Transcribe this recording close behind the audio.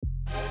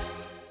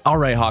All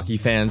right, hockey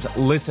fans,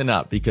 listen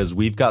up because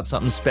we've got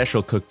something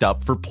special cooked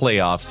up for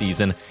playoff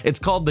season. It's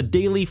called the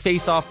Daily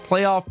Face-Off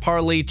Playoff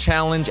Parlay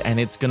Challenge, and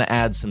it's going to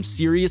add some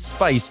serious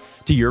spice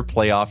to your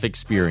playoff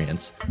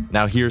experience.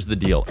 Now, here's the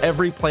deal.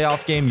 Every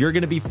playoff game, you're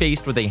going to be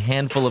faced with a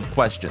handful of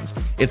questions.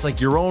 It's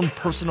like your own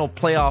personal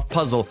playoff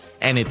puzzle,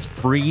 and it's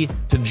free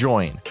to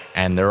join.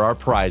 And there are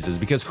prizes,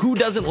 because who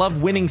doesn't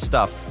love winning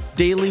stuff?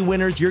 Daily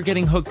winners, you're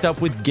getting hooked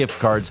up with gift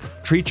cards.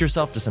 Treat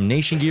yourself to some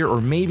Nation gear or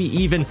maybe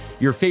even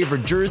your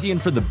favorite jersey.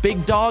 And for the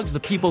big dogs, the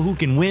people who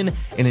can win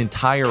an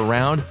entire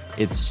round,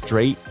 it's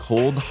straight,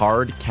 cold,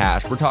 hard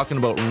cash. We're talking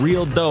about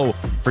real dough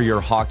for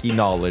your hockey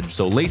knowledge.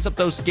 So lace up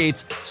those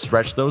skates,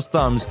 stretch those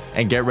thumbs,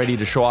 and get ready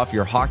to show off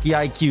your hockey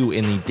IQ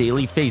in the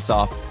Daily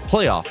Face-Off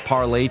Playoff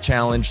Parlay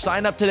Challenge.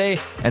 Sign up today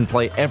and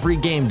play every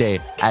game day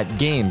at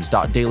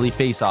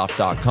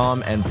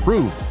games.dailyfaceoff.com and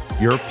prove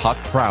your puck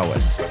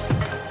prowess.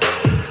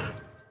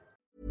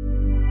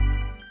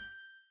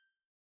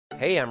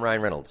 Hey, I'm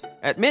Ryan Reynolds.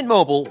 At Mint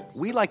Mobile,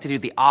 we like to do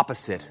the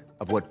opposite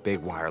of what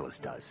Big Wireless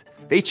does.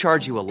 They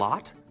charge you a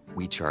lot,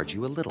 we charge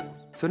you a little.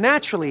 So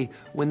naturally,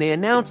 when they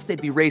announced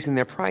they'd be raising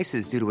their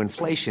prices due to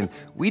inflation,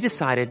 we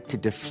decided to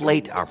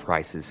deflate our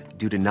prices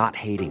due to not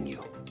hating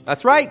you.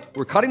 That's right.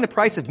 We're cutting the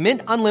price of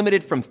Mint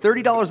Unlimited from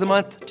 $30 a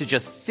month to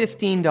just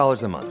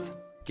 $15 a month.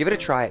 Give it a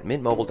try at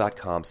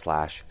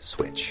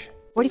mintmobile.com/switch.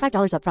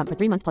 $45 up front for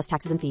 3 months plus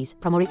taxes and fees.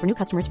 Promo rate for new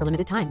customers for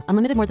limited time.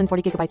 Unlimited more than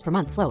 40 gigabytes per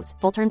month slows.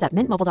 Full terms at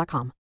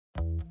mintmobile.com.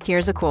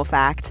 Here's a cool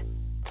fact.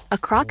 A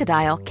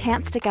crocodile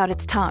can't stick out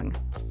its tongue.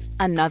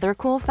 Another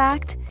cool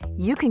fact,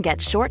 you can get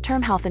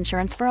short-term health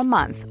insurance for a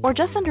month or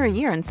just under a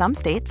year in some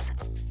states.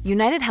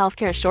 United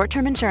Healthcare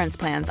short-term insurance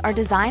plans are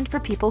designed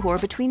for people who are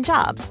between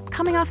jobs,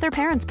 coming off their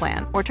parents'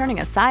 plan, or turning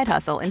a side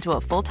hustle into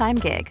a full-time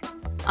gig.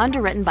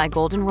 Underwritten by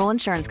Golden Rule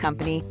Insurance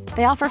Company,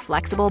 they offer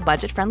flexible,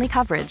 budget-friendly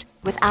coverage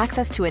with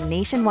access to a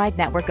nationwide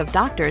network of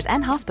doctors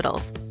and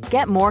hospitals.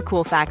 Get more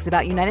cool facts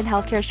about United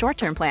Healthcare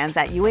short-term plans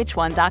at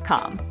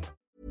uh1.com.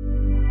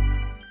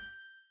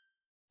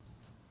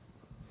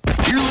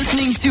 You're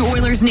listening to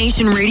Oilers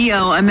Nation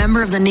Radio, a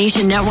member of the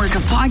Nation Network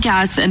of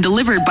podcasts and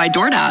delivered by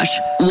DoorDash.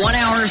 1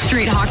 hour of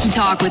straight hockey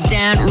talk with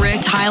Dan,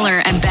 Rick,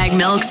 Tyler, and Bag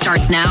Milk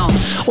starts now.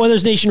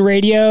 Oilers Nation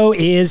Radio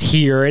is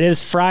here. It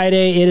is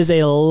Friday. It is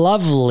a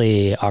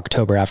lovely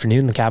October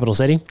afternoon in the capital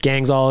city.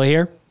 Gang's all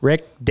here.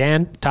 Rick,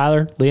 Dan,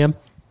 Tyler, Liam.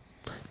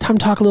 Time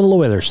to talk a little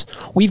Oilers.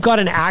 We've got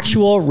an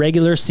actual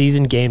regular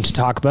season game to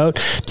talk about.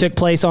 Took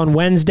place on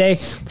Wednesday.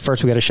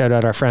 First, we got to shout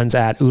out our friends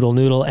at Oodle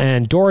Noodle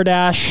and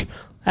DoorDash,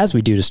 as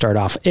we do to start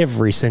off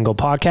every single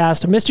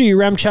podcast. Mr.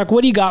 Yaremchuk,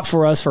 what do you got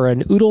for us for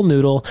an Oodle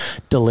Noodle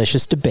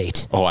delicious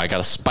debate? Oh, I got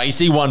a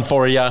spicy one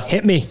for you.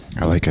 Hit me.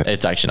 I like it.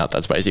 It's actually not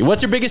that spicy.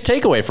 What's your biggest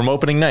takeaway from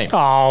opening night?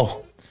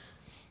 Oh.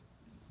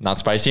 Not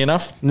spicy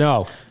enough?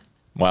 No.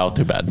 Well,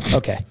 too bad.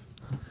 Okay.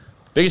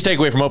 Biggest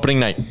takeaway from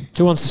opening night?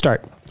 Who wants to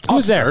start?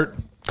 Who's there?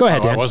 Go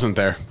ahead, Dan. I wasn't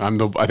there.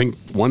 I think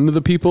one of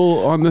the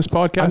people on this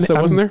podcast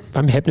wasn't there.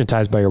 I'm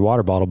hypnotized by your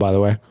water bottle, by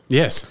the way.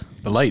 Yes.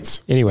 The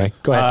lights. Anyway,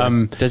 go ahead.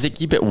 Dan. Does it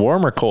keep it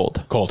warm or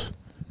cold? Cold.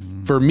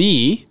 For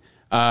me,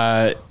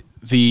 the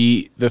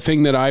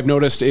thing that I've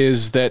noticed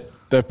is that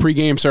the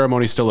pregame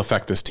ceremonies still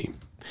affect this team.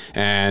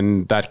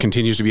 And that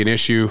continues to be an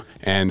issue,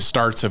 and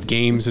starts of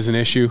games is an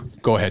issue.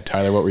 Go ahead,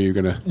 Tyler. What were you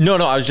going to... No,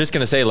 I was just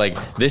going to say,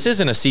 this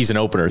isn't a season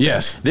opener thing.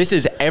 Yes. This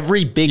is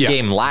every big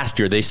game last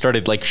year. They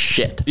started like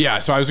shit. Yeah,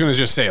 so I was going to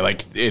just say,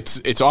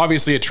 it's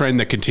obviously a trend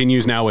that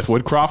continues now with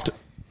Woodcroft.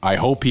 I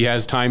hope he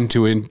has time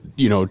to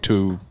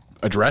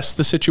address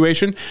the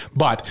situation.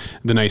 But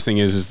the nice thing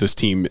is this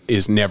team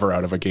is never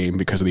out of a game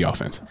because of the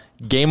offense.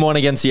 Game 1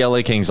 against the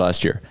LA Kings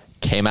last year.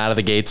 Came out of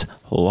the gates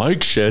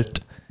like shit.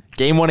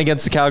 Game 1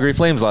 against the Calgary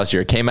Flames last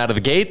year. Came out of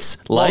the gates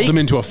like... Lulled them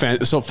into a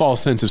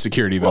false sense of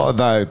security, though. Well,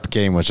 that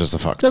game was just a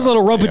fuck. Just a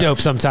little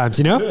rope-a-dope sometimes,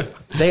 you know?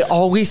 They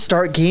always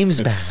start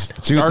games bad.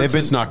 Dude,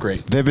 it's not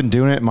great. They've been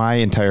doing it my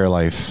entire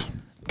life.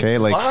 Okay?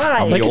 Why?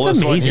 I'm the it's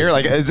oldest one amazing. here.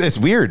 It's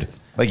weird.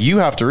 You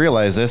have to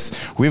realize this.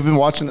 We've been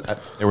watching...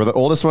 They were the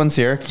oldest ones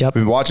here. Yep.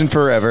 We've been watching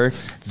forever.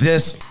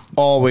 This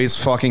always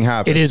fucking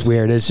happens. It is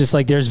weird. It's just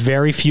there's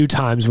very few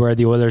times where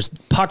the Oilers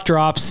puck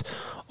drops...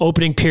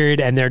 opening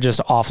period, and they're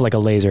just off like a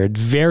laser. It's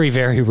very,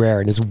 very rare,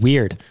 and it's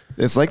weird.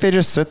 It's like they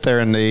just sit there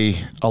and they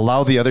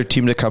allow the other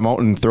team to come out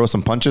and throw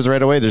some punches right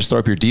away. They just throw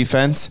up your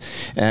defense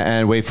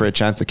and wait for a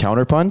chance to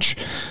counterpunch.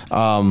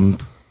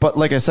 But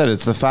like I said,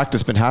 it's the fact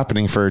it's been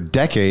happening for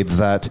decades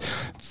that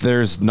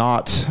there's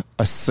not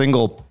a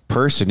single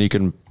person you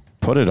can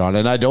put it on.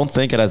 And I don't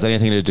think it has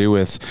anything to do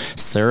with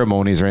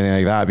ceremonies or anything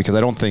like that, because I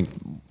don't think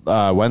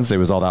Wednesday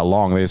was all that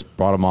long. They just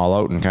brought them all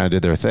out and kind of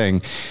did their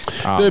thing.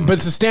 But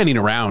it's a standing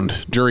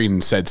around during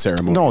said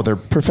ceremony. No, they're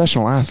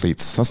professional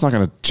athletes. That's not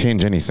going to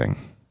change anything.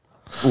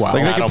 Wow.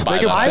 They could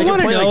play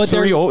like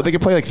 3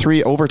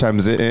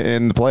 overtimes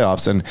in the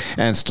playoffs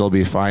and still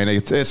be fine.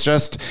 It's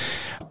just,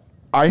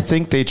 I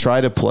think they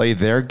try to play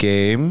their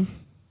game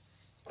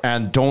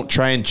and don't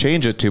try and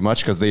change it too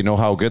much because they know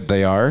how good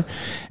they are.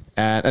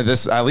 And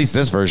this, at least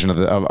this version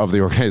of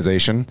the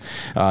organization,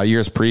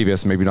 years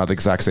previous, maybe not the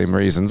exact same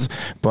reasons,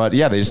 but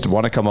yeah, they just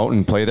want to come out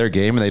and play their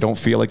game, and they don't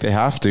feel like they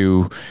have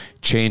to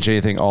change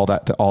anything all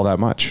that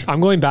much.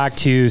 I'm going back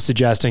to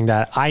suggesting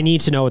that I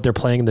need to know what they're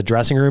playing in the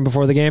dressing room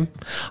before the game.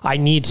 I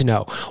need to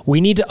know.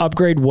 We need to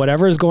upgrade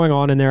whatever is going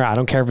on in there. I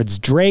don't care if it's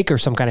Drake or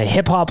some kind of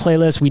hip hop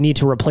playlist. We need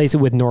to replace it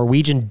with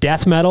Norwegian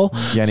death metal.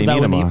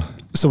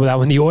 So that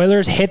when the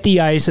Oilers hit the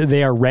ice,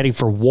 they are ready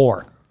for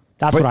war.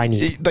 That's what I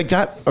need. Like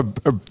that,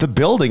 the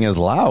building is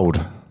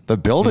loud. The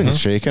building's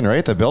shaking,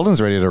 right? The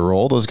building's ready to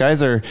roll. Those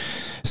guys are.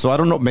 So I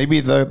don't know. Maybe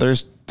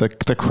there's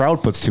the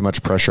crowd puts too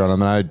much pressure on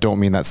them, and I don't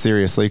mean that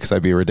seriously because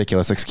that'd be a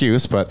ridiculous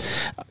excuse. But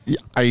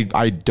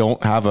I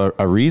don't have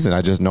a reason.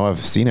 I just know I've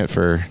seen it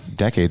for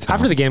decades now.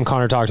 After the game,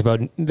 Connor talked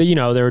about they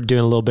were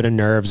doing a little bit of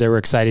nerves. They were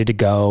excited to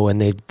go, and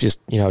they just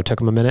took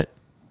them a minute.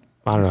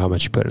 I don't know how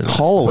much you put in.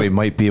 Holloway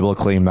might be able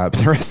to claim that, but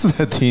the rest of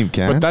the team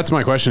can't. But that's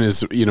my question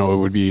is, it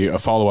would be a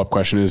follow-up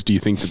question is, do you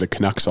think that the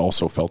Canucks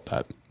also felt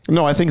that?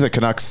 No, I think the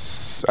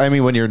Canucks,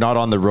 when you're not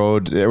on the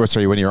road,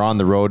 when you're on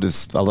the road,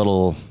 it's a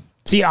little...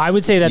 See, I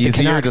would say that easier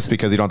the Canucks, just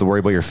because you don't have to worry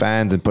about your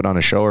fans and put on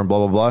a show and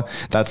blah, blah, blah.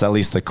 That's at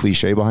least the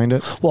cliche behind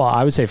it. Well,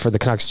 I would say for the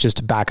Canucks, just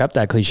to back up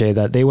that cliche,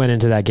 that they went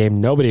into that game,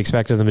 nobody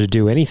expected them to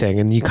do anything.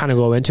 And you kind of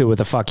go into it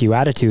with a fuck you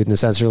attitude in the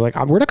sense you're like,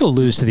 we're not going to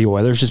lose to the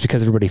Oilers just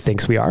because everybody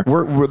thinks we are.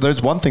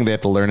 There's one thing they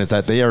have to learn is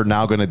that they are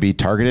now going to be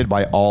targeted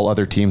by all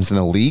other teams in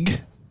the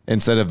league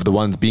instead of the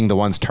ones being the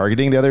ones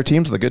targeting the other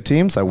teams, the good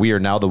teams, that we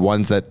are now the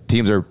ones that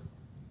teams are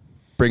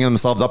bringing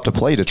themselves up to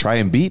play to try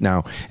and beat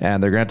now,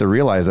 and they're going to have to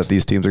realize that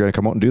these teams are going to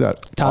come out and do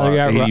that.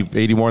 Tyler,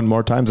 80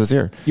 more times this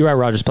year. You were at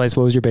Rogers Place.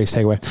 What was your biggest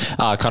takeaway?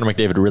 Connor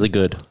McDavid, really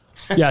good.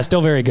 Yeah,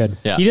 still very good.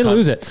 Yeah, he didn't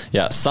lose it.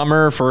 Yeah,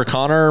 summer for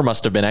Connor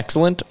must have been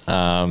excellent.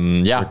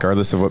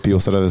 Regardless of what people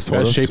said of his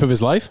photos. Best shape of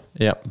his life?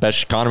 Yeah,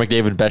 Connor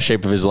McDavid, best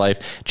shape of his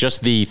life.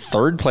 Just the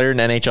third player in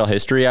NHL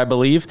history, I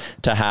believe,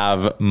 to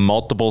have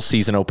multiple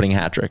season opening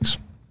hat tricks.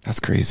 That's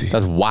crazy.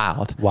 That's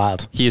wild.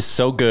 Wild. He is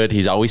so good.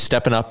 He's always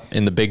stepping up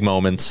in the big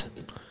moments.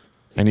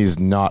 And he's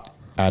not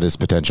at his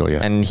potential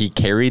yet. And he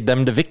carried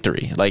them to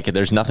victory. Like,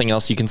 there's nothing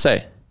else you can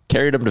say.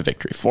 Carried them to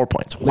victory. 4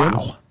 points.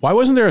 Wow. Why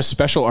wasn't there a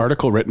special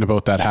article written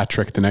about that hat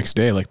trick the next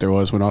day like there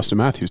was when Austin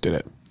Matthews did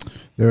it?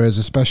 There is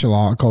a special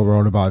article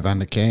wrote about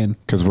Evander Kane.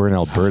 Because we're in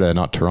Alberta,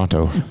 not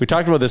Toronto. We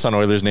talked about this on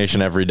Oilers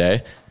Nation every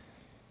day.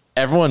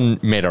 Everyone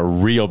made a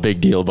real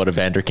big deal about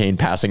Evander Kane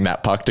passing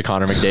that puck to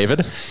Connor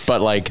McDavid.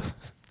 But, like,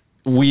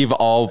 we've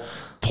all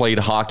played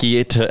hockey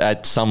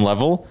at some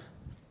level.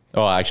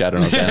 Oh, actually, I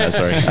don't know.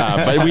 Sorry.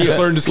 But we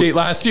learned to skate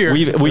last year.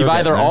 We've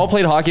either all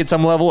played hockey at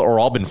some level or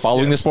all been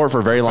following the sport for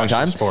a very long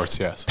time. Sports,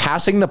 yes.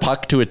 Passing the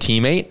puck to a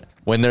teammate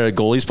when their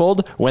goalie's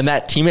pulled, when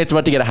that teammate's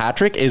about to get a hat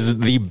trick, is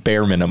the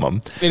bare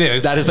minimum. It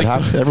is. That is like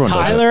everyone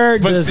Tyler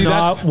does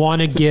not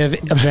want to give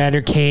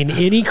Evander Kane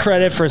any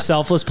credit for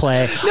selfless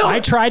play. No. I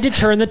tried to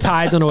turn the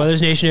tides on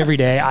Oilers Nation every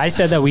day. I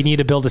said that we need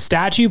to build a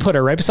statue, put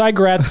it right beside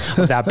Gretz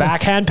with that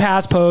backhand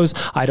pass pose.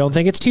 I don't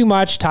think it's too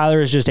much. Tyler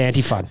is just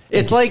anti-fun.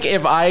 It's like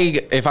if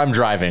I'm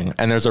driving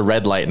and there's a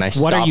red light and I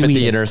stop at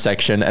the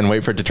intersection and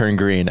wait for it to turn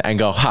green and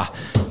go,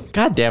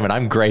 God damn it,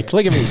 I'm great.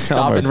 Look at me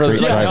stopping.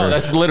 No,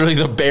 that's literally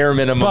the bare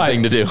minimum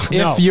thing to do.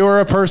 If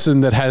you're a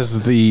person that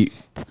has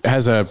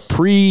a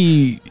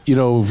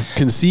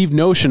conceived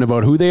notion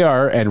about who they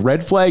are and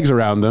red flags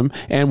around them,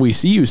 and we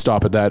see you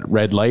stop at that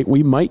red light,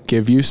 we might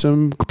give you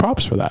some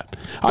props for that.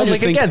 I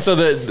just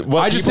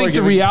think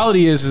the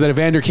reality is that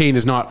Evander Kane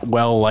is not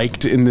well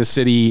liked in this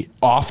city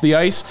off the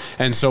ice,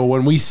 and so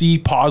when we see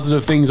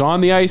positive things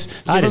on the ice,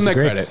 give him that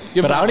credit.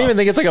 But I don't even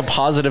think it's like a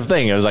positive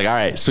thing. It was like, all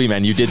right, sweet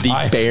man, you did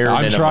the bare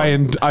minimum.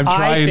 I'm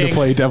trying to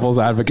play devil's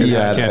advocate.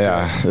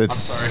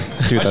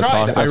 It's dude, that's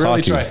hockey. I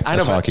really tried. I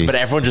know, but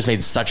everyone just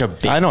made such a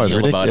big deal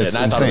about it, and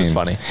I thought it was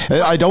funny.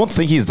 I don't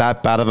think he's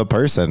that bad of a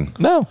person.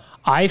 No,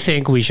 I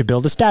think we should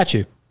build a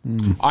statue.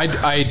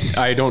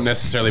 I don't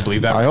necessarily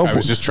believe that. I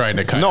was just trying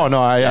to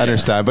I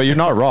understand, but you're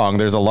not wrong.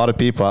 There's a lot of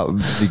people.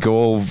 You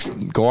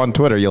go on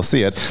Twitter, you'll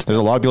see it. There's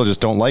a lot of people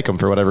just don't like him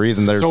for whatever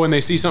reason. So when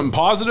they see something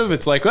positive,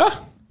 it's like,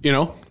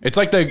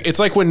 it's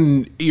like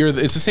when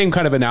it's the same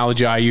kind of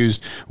analogy I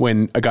used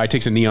when a guy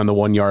takes a knee on the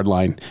 1 yard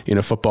line in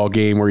a football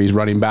game where he's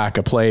running back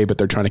a play, but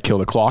they're trying to kill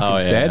the clock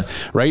instead.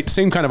 Yeah. Right.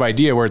 Same kind of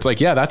idea where it's like,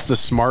 that's the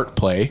smart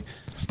play,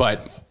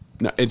 but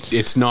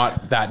it's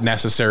not that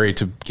necessary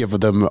to give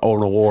them a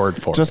reward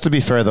for. Just to be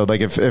fair though, like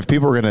if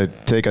people were going to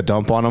take a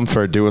dump on him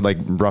for doing like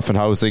roughing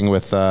housing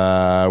with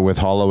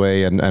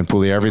Holloway and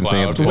Puljujärvi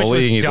saying it's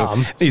bullying,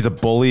 he's a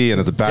bully and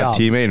it's a bad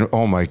teammate. And,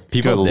 oh my,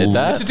 people did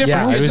that. It's a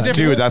different,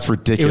 dude, that's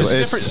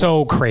ridiculous. It's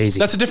so crazy.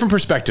 That's a different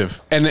perspective.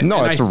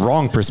 It's a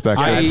wrong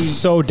perspective. It's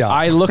so dumb.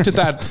 I looked at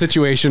that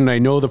situation. I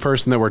know the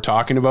person that we're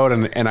talking about,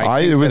 and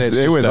I think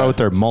it was out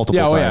there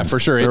multiple times. Yeah, for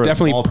sure. It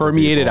definitely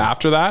permeated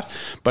after that.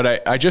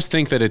 But I just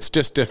think that it's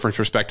just different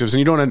perspectives, and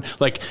you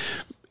don't like.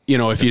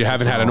 if you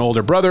haven't had an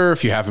older brother,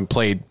 if you haven't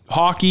played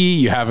hockey,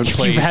 you haven't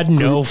played. You've had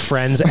no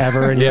friends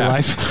ever in your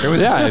life.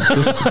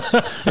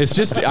 It's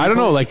just I don't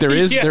know. Like there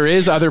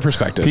is other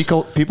perspectives.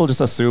 People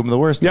just assume the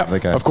worst.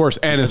 Yep, of course,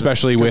 and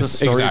especially with the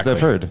stories they've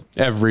heard.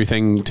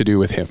 Everything to do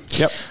with him.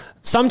 Yep.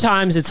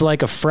 Sometimes it's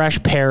like a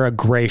fresh pair of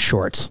gray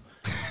shorts.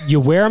 You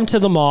wear them to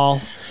the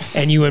mall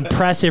and you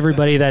impress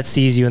everybody that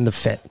sees you in the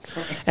fit.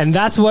 And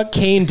that's what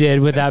Kane did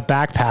with that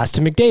back pass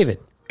to McDavid.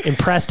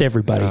 Impressed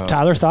everybody.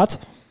 Tyler, thoughts?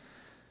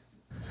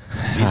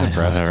 He's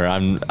impressed.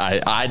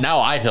 Now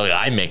I feel like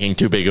I'm making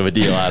too big of a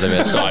deal out of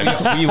it. So we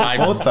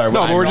both are.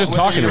 No, but we're just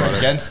talking about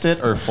against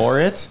it or for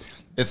it.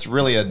 It's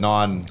really a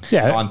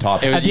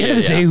non-topic. At the end of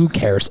the day, who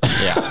cares?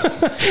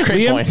 Yeah.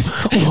 Great point.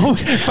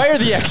 Fire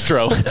the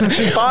extra.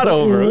 Thought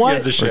over. Who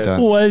gives a shit?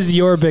 Was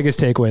your biggest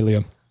takeaway,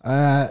 Liam?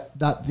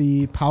 That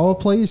the power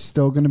play is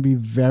still going to be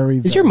very.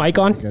 Is your mic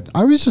on? Good.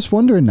 I was just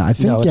wondering. I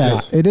think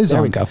it is. There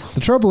on. we go.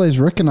 The trouble is,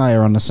 Rick and I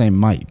are on the same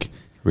mic.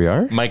 We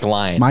are? Mike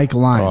Line. Mike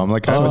Line. Oh, I'm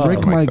like,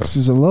 Rick Mike's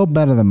is a little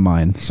better than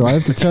mine, so I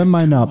have to turn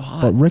mine up.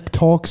 But Rick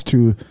talks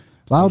too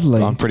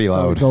loudly. I'm prety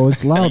loud. So it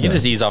goes louder. You can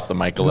just ease off the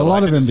mic a little. A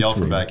lot I of can just in yell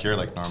from between. back here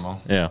like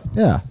normal. Yeah.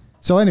 Yeah.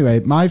 So anyway,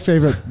 my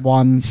favorite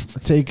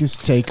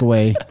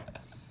takeaway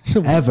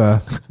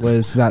ever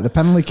was that the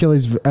penalty kill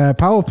is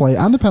power play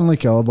and the penalty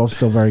kill are both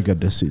still very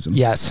good this season.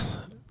 Yes.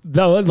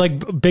 Though,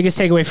 biggest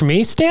takeaway for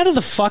me, stay out of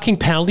the fucking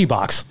penalty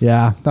box.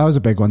 Yeah, that was a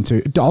big one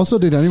too. Also,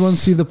 did anyone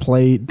see the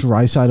play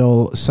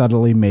Draisaitl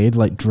subtly made,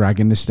 like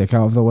dragging the stick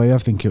out of the way? I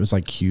think it was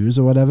like Hughes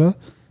or whatever.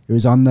 It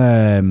was on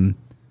the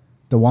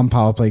one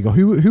power play goal.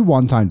 Who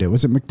one timed it?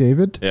 Was it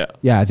McDavid? Yeah.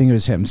 Yeah, I think it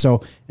was him.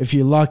 So if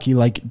you're lucky,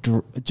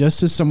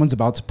 just as someone's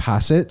about to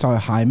pass it to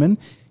Hyman,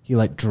 he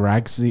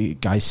drags the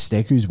guy's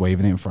stick who's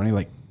waving it in front.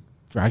 He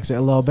drags it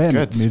a little bit and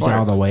moves smart.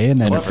 out of the way,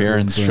 and then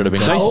Interference should have been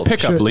Nice called.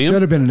 pickup, Liam.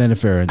 Should have been an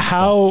interference.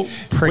 How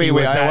pretty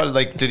was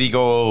that? Did he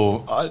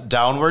go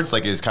downwards?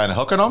 Like he's kind of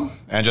hooking him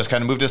and just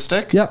kind of moved his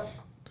stick? Yep.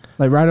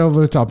 Right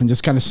over the top and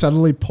just kind of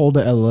subtly pulled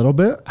it a little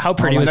bit. How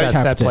pretty was that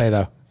set play,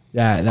 though?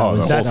 Yeah,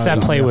 that set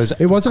play was.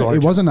 It wasn't.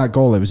 gorgeous. It wasn't that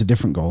goal. It was a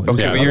different goal.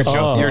 Okay,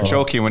 but you're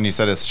joking when you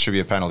said it should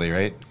be a penalty,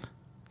 right?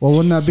 Well,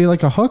 wouldn't that be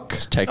like a hook?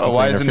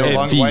 Why isn't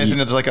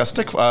it like a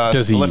stick?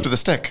 Does he lift of the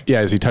stick?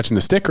 Yeah, is he touching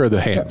the stick or the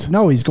hands?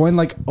 No, he's going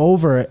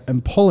over it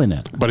and pulling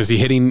it. But is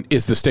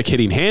the stick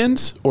hitting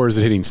hands or is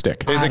it hitting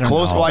stick? Is it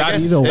close? Well, I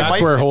guess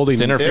that's where holding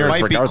it's interference.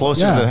 It might be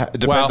closer.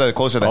 Depends on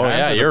closer the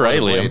hands. Yeah, you're right,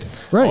 Liam.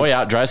 Right. Oh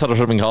yeah, Draisaitl should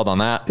have been called on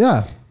that.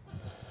 Yeah.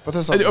 But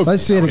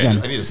Let's see it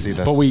again. I need to see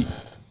this. But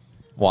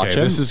Watch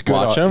him. This is good.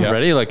 Watch him. Yeah.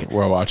 Ready?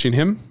 We're watching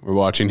him.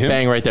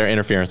 Bang right there.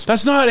 Interference.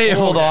 That's not it.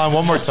 Hold on,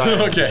 one more time.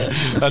 Okay,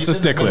 that's a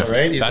stick lift.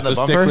 Right? That's a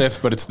stick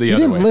lift, but it's the He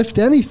other didn't way. lift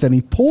anything.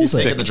 He pulled He's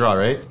it. taking the draw,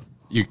 right?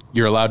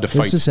 You're allowed to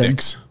fight is him.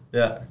 sticks.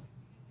 Yeah.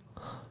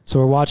 So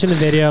we're watching the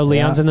video.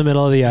 Leon's in the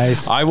middle of the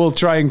ice. I will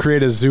try and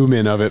create a zoom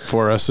in of it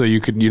for us so you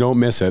don't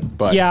miss it.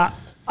 But Yeah,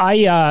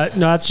 no,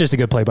 that's just a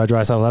good play by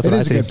Draisaitl. That's It what I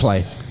is a see. good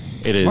play.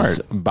 It is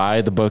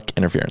by the book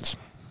interference.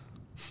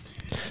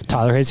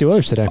 Tyler hates the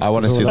Oilers today. I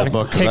want to see the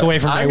book. Take away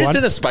from I'm day just one.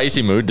 in a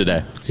spicy mood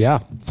today. Yeah.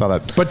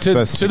 But to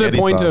the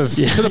point of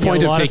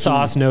A lot taking of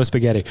sauce, no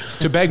spaghetti.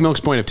 to Bag Milk's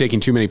point of taking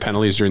too many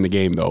penalties during the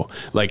game, though,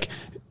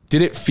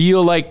 did it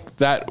feel like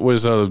that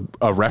was a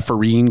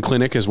refereeing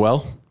clinic as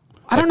well?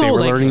 I don't They know.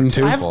 were learning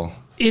too.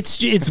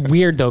 It's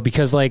weird though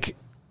because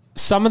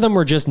some of them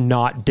were just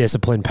not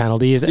disciplined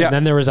penalties, and Yeah.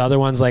 then there was other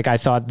ones I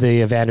thought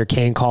the Evander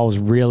Kane call was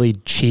really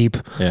cheap.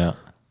 Yeah.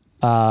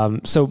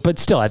 But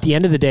still, at the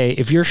end of the day,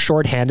 if you're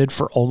shorthanded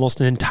for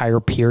almost an entire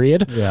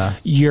period,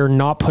 you're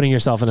not putting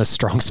yourself in a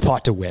strong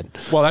spot to win.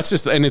 Well, that's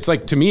just, and it's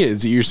to me,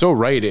 you're so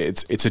right.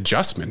 It's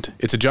adjustment.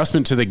 It's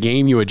adjustment to the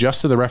game. You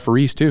adjust to the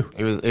referees too.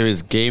 It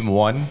was game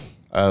 1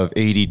 of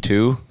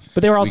 82.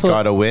 But they were also we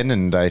got a win,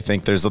 and I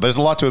think there's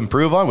a lot to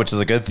improve on, which is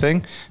a good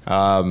thing.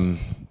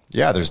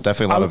 There's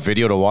definitely a lot of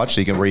video to watch,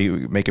 so where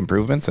you make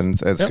improvements,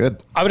 and it's good.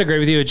 I would agree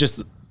with you. It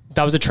just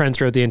that was a trend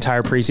throughout the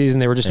entire preseason.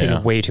 They were just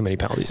taking way too many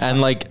penalties.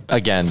 And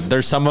again,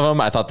 there's some of them.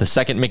 I thought the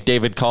second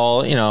McDavid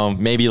call,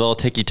 maybe a little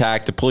ticky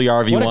tack. The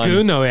Puljujarvi one. What a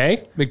goon though,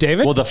 eh?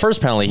 McDavid? Well, the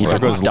first penalty he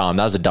took was dumb.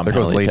 That was a dumb There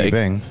goes penalty. Lady pick.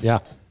 Bing. Yeah.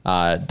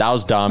 That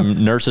was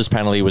dumb. Nurse's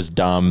penalty was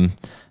dumb.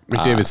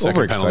 McDavid's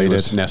second penalty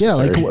was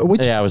necessary.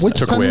 Which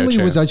took away a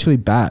penalty was chance. actually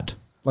bad?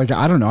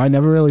 I don't know. I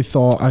never really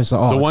thought. I was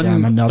like, The one,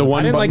 damn, another. the one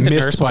I didn't but like the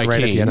missed Nurse by one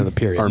right at the Kane, end of the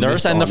period. or Nurse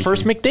missed and the on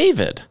first Kane.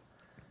 McDavid.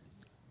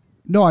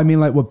 No, I mean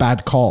with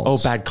bad calls. Oh,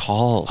 bad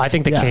calls. I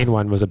think the Yeah. Kane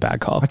one was a bad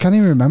call. I can't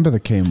even remember the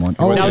Kane one.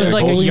 Oh, That was the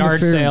like a goalie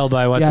yard interference. sale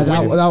by what's Yeah, his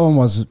that name? one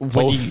was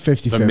Both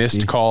 50-50. the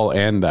missed call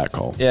and that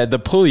call. Yeah, the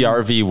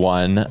Puljujarvi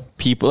one,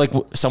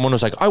 people someone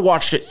was like, I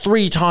watched it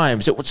 3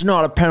 times. It was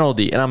not a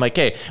penalty. And I'm like,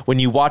 hey, when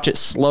you watch it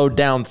slowed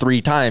down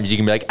 3 times, you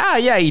can be like,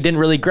 yeah, he didn't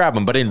really grab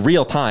him. But in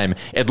real time,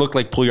 it looked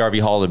like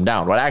Puljujarvi hauled him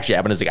down. What actually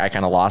happened is the guy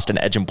kind of lost an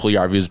edge and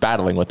Puljujarvi was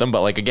battling with him.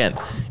 But again,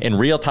 in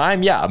real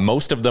time,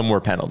 most of them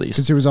were penalties.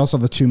 Because there was also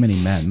the too many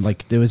men.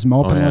 There was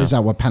more penalties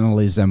that were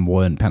penalties than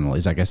weren't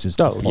penalties, I guess is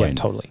the point. Yeah,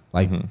 totally.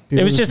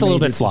 It was just a little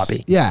bit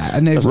sloppy. Yeah.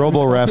 And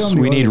Robo refs.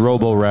 We need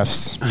robo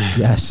refs.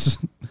 Yes.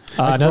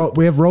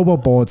 We have robo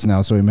boards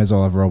now, so we may as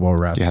well have robo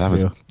reps. Yeah, that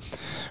was.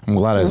 I'm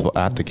glad I was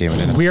at the game.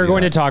 We are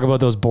going to talk about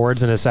those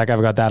boards in a sec.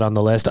 I've got that on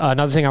the list.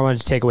 Another thing I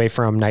wanted to take away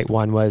from night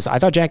one was I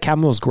thought Jack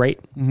Campbell was great.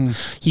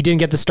 He didn't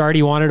get the start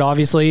he wanted,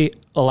 obviously,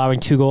 allowing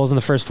 2 goals in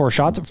the first 4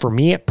 shots. For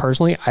me,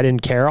 personally, I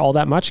didn't care all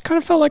that much. Kind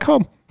of felt like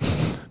home.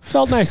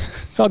 Felt nice.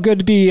 Felt good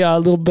to be a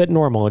little bit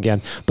normal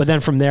again. But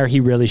then from there,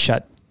 he really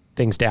shut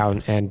things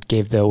down and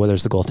gave the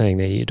Oilers the goaltending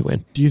they needed to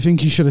win. Do you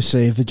think he should have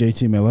saved the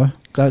JT Miller?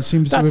 That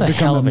seems to have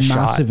become a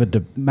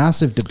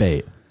massive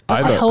debate.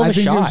 That's a hell of a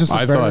think shot. It was just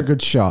a very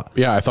good shot.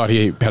 Yeah, I thought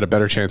he had a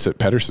better chance at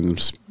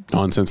Pettersson's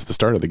on since the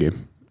start of the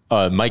game.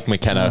 Mike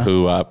McKenna,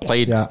 who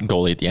played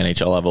goalie at the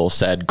NHL level,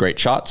 said, great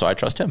shot, so I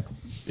trust him.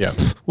 Yeah.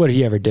 What did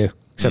he ever do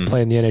except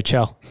play in the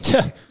NHL?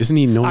 Isn't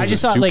he known as a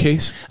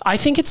suitcase? I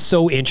think it's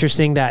so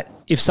interesting that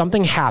if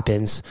something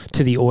happens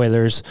to the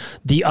Oilers,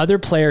 the other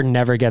player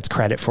never gets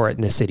credit for it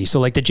in this city. So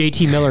like the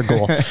JT Miller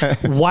goal,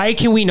 why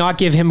can we not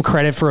give him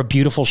credit for a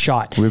beautiful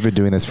shot? We've been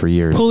doing this for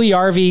years.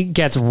 Puljujärvi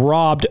gets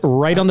robbed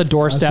right on the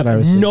doorstep.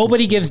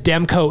 Nobody gives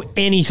Demko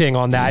anything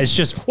on that. It's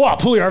just, wow,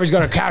 Puljujärvi's got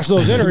to cash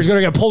those in or he's going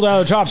to get pulled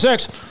out of the top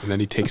 6. And then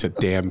he takes a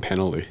damn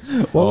penalty.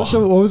 What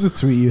was the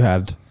tweet you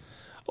had?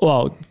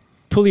 Well,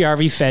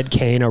 Puljujärvi fed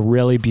Kane a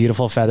really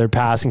beautiful feathered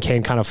pass, and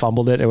Kane kind of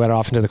fumbled it. It went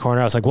off into the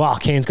corner. I was like, wow,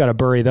 Kane's got to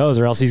bury those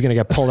or else he's going to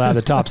get pulled out of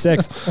the top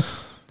 6.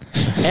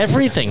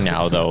 Everything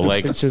now, though.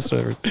 Like, it's just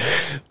whatever.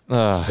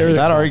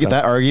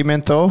 That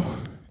argument, though,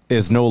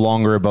 is no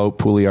longer about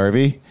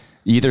Puljujärvi.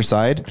 Either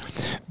side.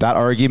 That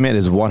argument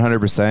is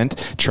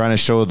 100% trying to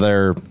show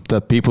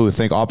the people who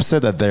think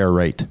opposite that they're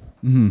right.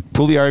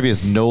 Puljujärvi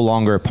is no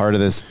longer a part of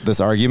this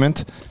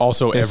argument.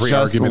 Also, it's every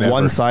just argument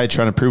one ever. side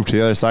trying to prove to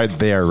the other side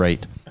they are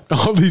right.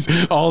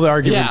 All the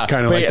arguments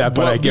kind of like that,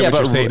 but I get what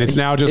you're saying. It's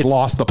now just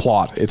lost the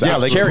plot. It's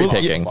like cherry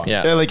picking.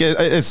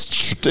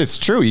 It's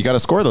true. You got to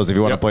score those if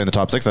you want to play in the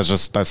top 6.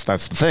 That's the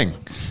thing.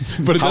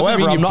 But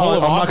however, I'm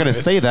not going to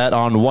say that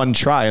on one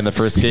try in the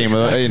first game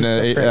of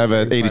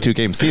an 82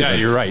 game season. Yeah,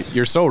 you're right.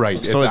 You're so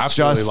right. So it's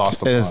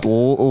just it's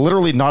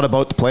literally not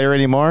about the player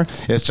anymore.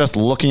 It's just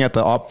looking at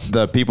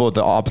the people with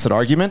the opposite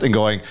argument and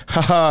going,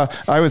 haha,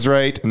 I was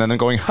right, and then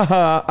going,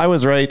 haha, I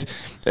was right.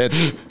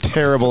 It's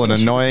terrible and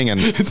annoying, and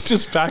it's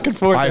just back and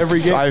forth every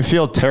game. I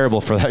feel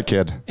terrible for that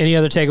kid. Any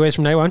other takeaways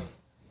from night one?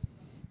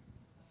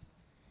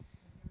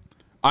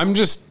 I'm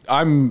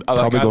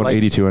probably going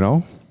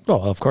 82-0. Oh,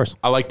 of course.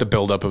 I like the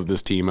buildup of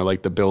this team. I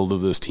like the build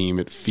of this team.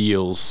 It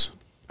feels,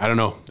 I don't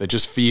know, it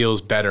just feels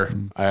better.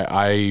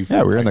 We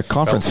were in the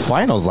conference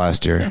finals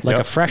last year. Like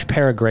a fresh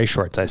pair of gray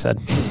shorts, I said.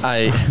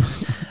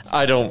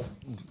 I don't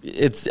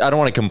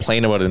want to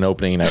complain about an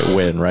opening night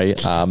win, right?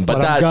 But I'm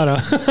gonna,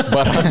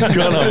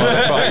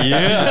 motherfucker.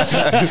 Yeah.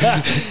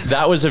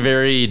 That was a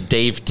very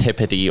Dave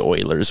Tippett-y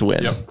Oilers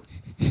win. Yep.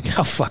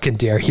 How fucking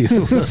dare you?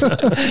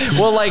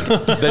 Well, like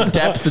the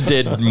depth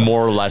did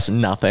more or less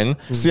nothing.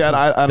 See,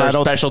 I don't.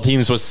 Special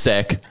teams was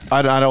sick.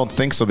 I don't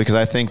think so because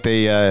I think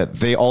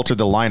they altered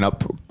the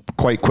lineup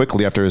quite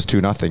quickly after it was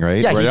 2-0,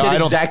 right? Yeah, he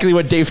did exactly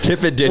what Dave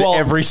Tippett did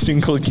every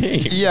single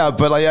game. Yeah,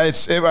 but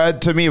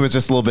to me, it was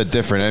just a little bit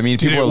different. I mean,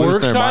 people did it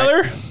work,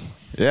 Tyler?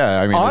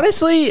 Yeah, I mean,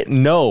 honestly,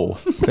 no.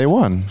 They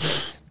won.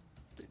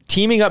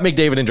 Teaming up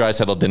McDavid and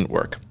Draisaitl didn't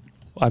work.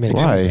 I mean,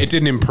 why? It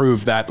didn't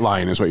improve that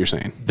line, is what you're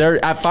saying.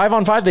 They're at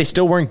 5-on-5. They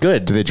still weren't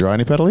good. Did they draw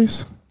any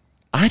penalties?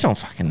 I don't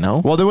fucking know.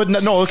 Well, they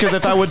wouldn't. No, because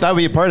if that would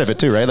be a part of it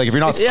too, right? Like if you're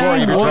not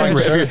scoring,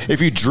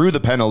 if you drew the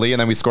penalty and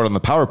then we scored on the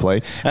power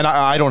play, and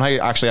I don't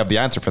actually have the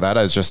answer for that.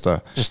 I was just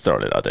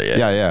throwing it out there.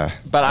 Yeah.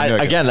 But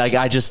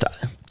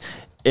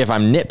if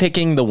I'm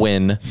nitpicking the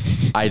win,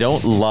 I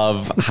don't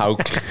love how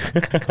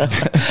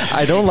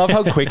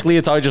quickly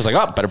it's always just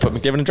like, better put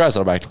McDavid and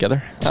Draisaitl back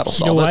together. That'll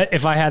solve it. You know what?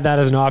 If I had that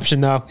as an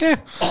option, though,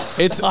 I'd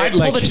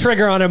pull the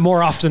trigger on it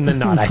more often than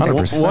not. I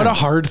think. What a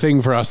hard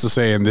thing for us to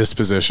say in this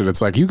position.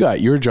 It's like you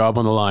got your job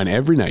on the line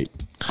every night.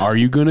 Are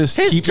you going to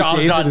keep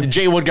job's not?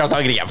 Jay Woodcock's not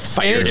going to get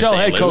fired. NHL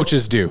head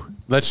coaches do.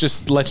 Let's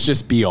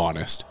just be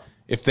honest.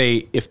 If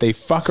they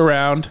fuck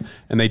around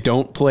and they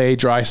don't play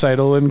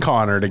Draisaitl and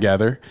Connor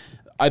together,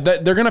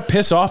 they're going to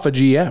piss off a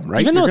GM,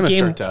 right? Even though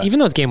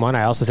it's game one,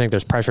 I also think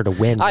there's pressure to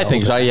win. I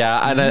think so,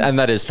 yeah. And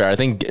that is fair. I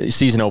think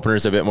season opener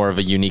is a bit more of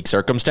a unique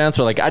circumstance.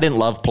 But I didn't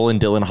love pulling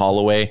Dylan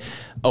Holloway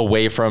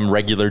away from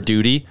regular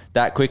duty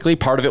that quickly.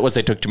 Part of it was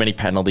they took too many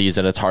penalties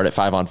and it's hard at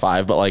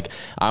 5-on-5. But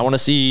I want to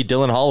see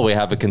Dylan Holloway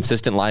have a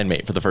consistent line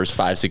mate for the first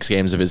 5-6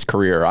 games of his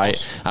career. I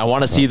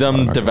want to see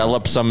them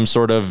develop some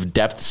sort of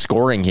depth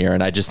scoring here.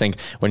 And I just think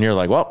when you're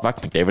like, well,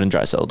 fuck McDavid and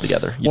Draisaitl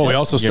together. We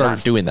also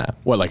started doing that.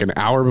 Like an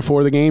hour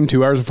before the game,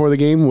 2 hours before the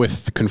game,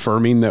 with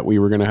confirming that we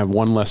were going to have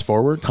one less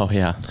forward. Oh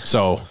yeah.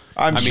 So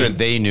I'm sure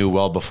they knew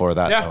well before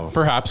that. Yeah, though.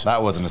 perhaps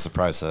that wasn't a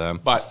surprise to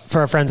them. But for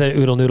our friends at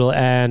Oodle Noodle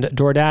and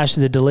DoorDash,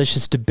 the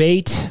delicious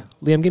debate.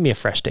 Liam, give me a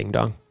fresh ding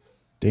dong.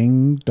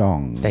 Ding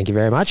dong. Thank you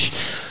very much.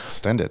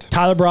 Extended.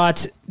 Tyler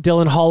brought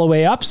Dylan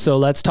Holloway up, so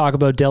let's talk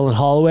about Dylan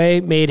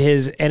Holloway. Made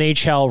his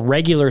NHL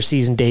regular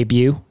season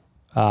debut.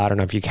 I don't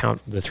know if you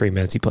count the 3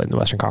 minutes he played in the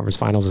Western Conference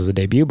Finals as a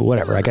debut, but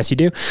whatever. I guess you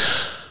do.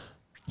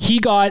 He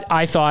got,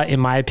 I thought, in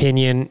my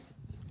opinion,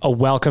 a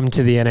welcome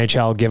to the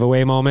NHL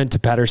giveaway moment to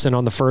Pettersson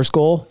on the first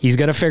goal. He's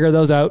going to figure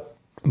those out.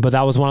 But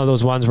that was one of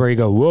those ones where you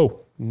go, whoa,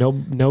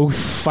 no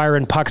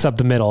firing pucks up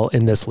the middle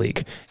in this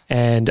league.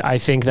 And I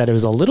think that it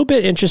was a little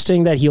bit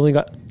interesting that he only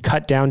got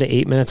cut down to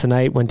 8 minutes a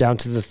night, went down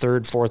to the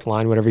third, fourth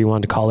line, whatever you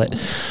wanted to call it.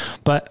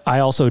 But I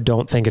also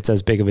don't think it's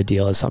as big of a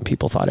deal as some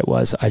people thought it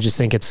was. I just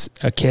think it's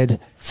a kid,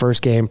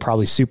 first game,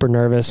 probably super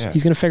nervous. Yeah.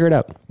 He's going to figure it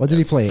out. What did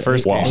he play?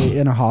 First game.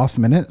 8.5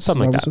 minutes?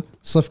 Something like that.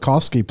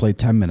 Slafkovsky played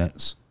 10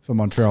 minutes for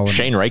Montreal.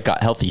 Shane Wright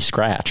got healthy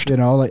scratched. You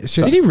know, like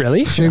did he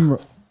really?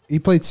 He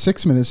played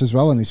 6 minutes as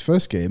well in his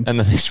first game. And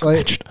then they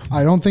scratched.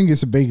 I don't think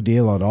it's a big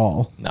deal at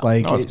all. No,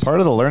 it's part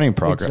of the learning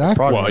process.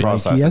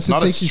 It's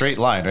not a straight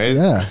line,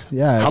 right?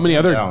 Yeah. How many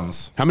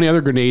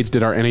other grenades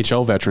did our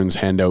NHL veterans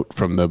hand out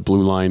from the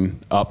blue line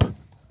up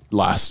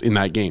in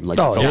that game?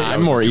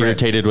 I'm more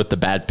irritated with the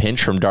bad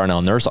pinch from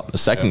Darnell Nurse on the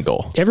second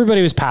goal.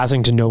 Everybody was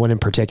passing to no one in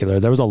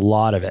particular. There was a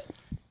lot of it.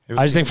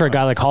 I just think for a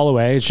guy like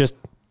Holloway, it's just,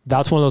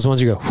 that's one of those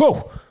ones you go,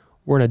 whoa,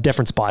 we're in a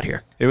different spot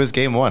here. It was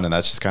game one, and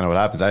that's just kind of what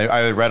happens.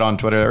 I read on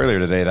Twitter earlier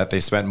today that they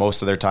spent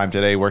most of their time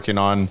today working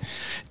on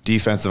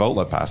defensive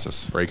outlet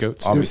passes.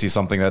 Breakouts. Obviously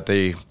something that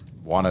they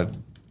want to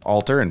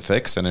alter and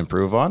fix and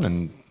improve on.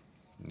 And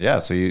yeah,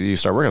 so you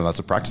start working on that. That's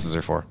what practices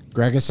are for.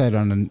 Greg has said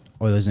on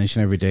Oilers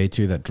Nation every day,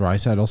 too, that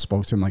Draisaitl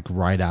spoke to him like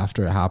right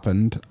after it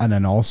happened. And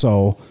then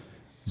also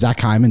Zach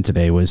Hyman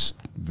today was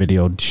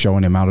videoed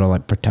showing him how to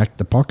like protect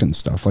the puck and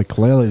stuff. Like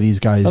clearly these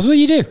guys that's what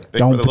you do.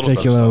 Don't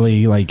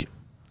particularly like...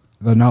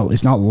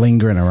 It's not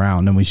lingering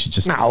around, and we should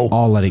just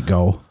all let it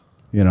go.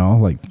 You know,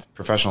 like it's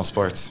professional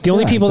sports. The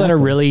only people that are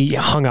really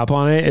hung up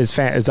on it is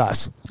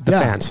us, the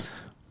fans.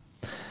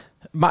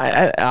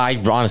 I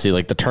honestly,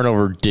 like, the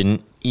turnover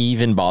didn't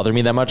even bother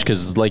me that much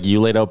because, like you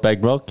laid out,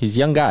 Bag Milk, he's a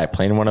young guy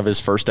playing one of his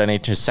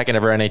second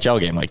ever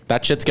NHL game. Like,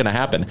 that shit's gonna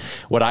happen.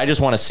 What I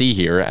just want to see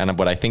here, and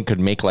what I think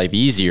could make life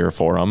easier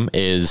for him,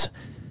 is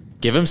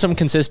give him some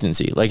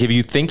consistency. Like, if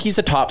you think he's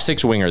a top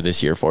 6 winger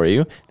this year for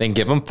you, then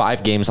give him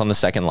 5 games on the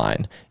second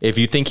line. If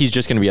you think he's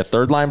just going to be a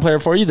third line player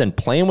for you, then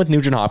play him with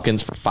Nugent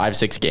Hopkins for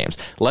 5-6 games.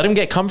 Let him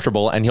get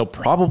comfortable, and he'll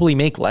probably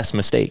make less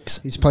mistakes.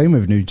 He's playing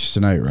with Nuge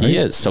tonight, right? He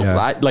is. So,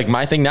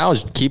 my thing now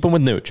is keep him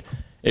with Nuge.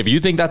 If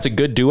you think that's a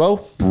good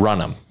duo, run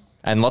him.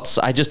 And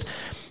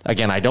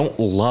I don't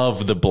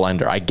love the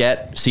blender. I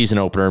get season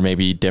opener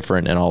maybe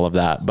different and all of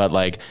that, but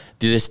like,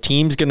 this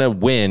team's going to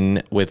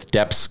win with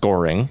depth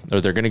scoring,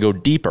 or they're going to go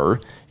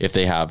deeper if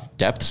they have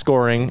depth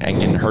scoring and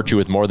can hurt you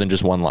with more than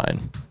just one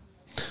line.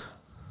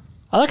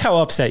 I like how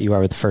upset you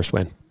are with the first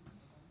win.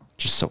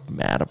 Just so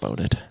mad about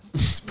it.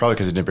 It's probably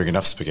because you didn't bring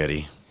enough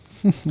spaghetti.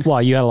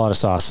 Well, you had a lot of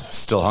sauce.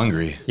 Still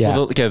hungry. Yeah.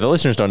 Well, the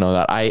listeners don't know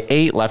that. I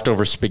ate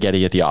leftover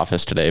spaghetti at the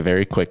office today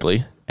very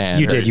quickly.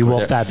 And you did. You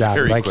wolfed that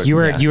down. Like quick, you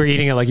were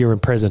eating it like you were in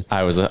prison.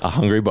 I was a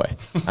hungry boy.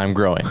 I'm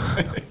growing.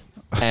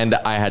 And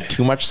I had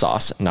too much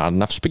sauce, not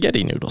enough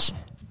spaghetti noodles.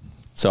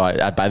 So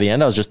by the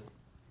end, I was just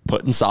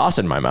putting sauce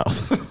in my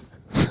mouth.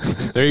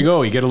 There you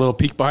go. You get a little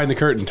peek behind the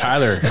curtain.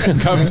 Tyler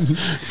comes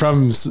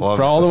from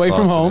all the way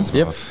from home.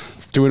 Yep.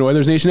 Doing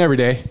Oilers Nation every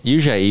day.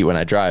 Usually I eat when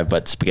I drive,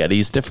 but spaghetti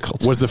is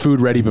difficult. Was the food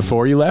ready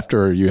before you left,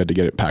 or you had to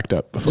get it packed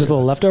up before? Just a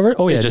little leftover?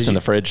 Oh, yeah. It's just in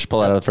the fridge.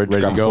 Pull it out of the fridge,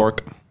 grab a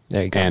fork.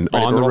 There you go. And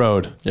on the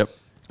road. Yep.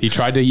 He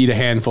tried to eat a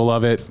handful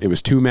of it. It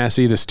was too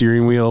messy. The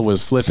steering wheel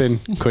was slipping.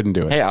 Couldn't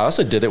do it. Hey, I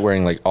also did it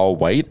wearing like all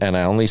white, and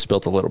I only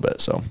spilt a little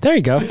bit. So there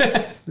you go.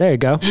 There you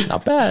go.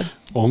 Not bad.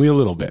 Only a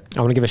little bit.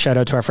 I want to give a shout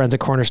out to our friends at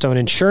Cornerstone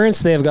Insurance.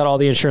 They have got all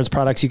the insurance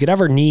products you could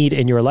ever need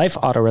in your life.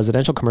 Auto,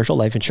 residential, commercial,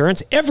 life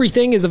insurance.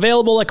 Everything is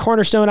available at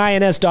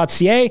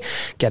cornerstoneins.ca.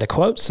 Get a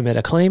quote, submit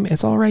a claim.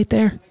 It's all right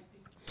there.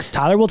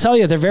 Tyler will tell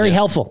you they're very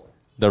helpful.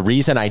 The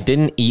reason I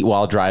didn't eat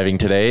while driving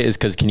today is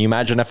because can you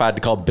imagine if I had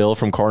to call Bill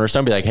from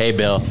Cornerstone, be like, hey,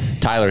 Bill,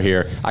 Tyler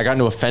here. I got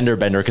into a fender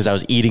bender because I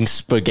was eating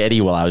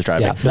spaghetti while I was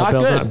driving.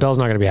 Yeah, Bill's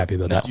not going to be happy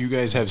about that. You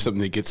guys have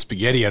something that gets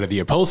spaghetti out of the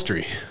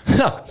upholstery.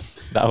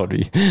 That would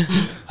be.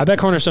 I bet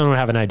Cornerstone would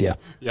have an idea.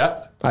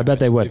 Yeah. I bet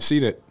they would. I've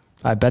seen it.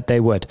 I bet they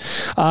would.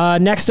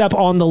 Next up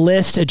on the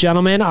list,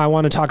 gentlemen, I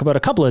want to talk about a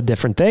couple of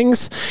different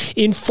things.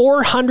 In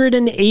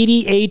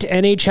 488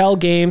 NHL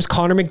games,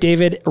 Connor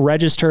McDavid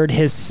registered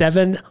his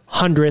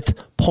 700th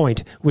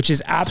point, which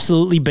is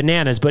absolutely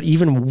bananas. But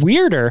even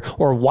weirder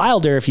or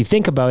wilder, if you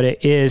think about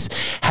it, is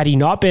had he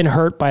not been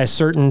hurt by a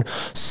certain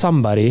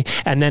somebody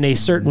and then a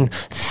certain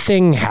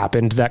thing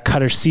happened that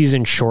cut a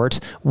season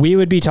short, we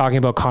would be talking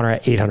about Connor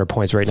at 800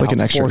 points right now.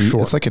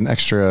 It's like an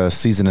extra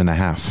season and a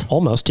half.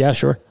 Almost, yeah,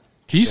 sure.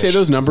 Can you say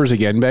those numbers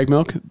again, Bag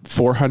Milk?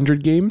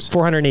 400 games?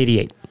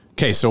 488.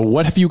 Okay, so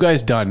what have you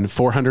guys done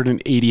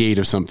 488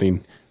 of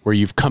something where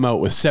you've come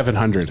out with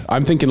 700?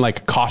 I'm thinking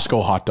like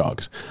Costco hot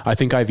dogs. I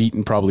think I've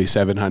eaten probably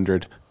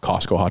 700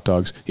 Costco hot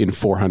dogs in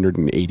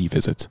 480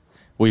 visits.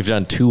 We've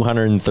done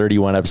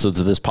 231 episodes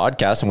of this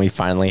podcast, and we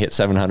finally hit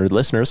 700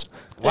 listeners.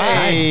 Wow,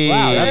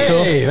 that's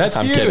cool. Hey, that's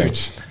I'm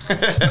huge.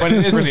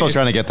 But we're still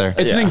trying to get there.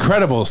 It's an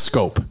incredible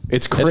scope.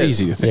 It's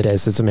crazy to think. It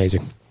is. It's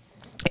amazing.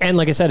 And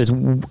like I said, is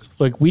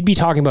like we'd be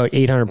talking about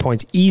 800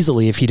 points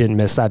easily if he didn't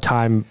miss that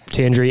time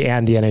to injury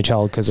and the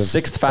NHL because of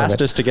sixth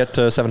fastest to get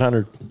to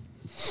 700.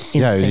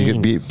 Yeah, you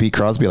could beat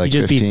Crosby like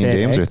 15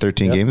 games or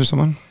 13 games or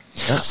something.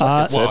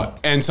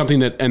 And that's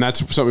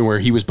something where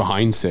he was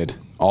behind Sid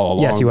all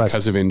along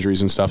because of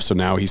injuries and stuff. So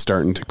now he's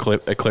starting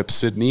to eclipse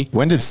Sidney.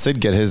 When did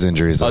Sid get his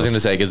injuries? I was going to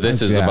say, because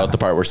this is about the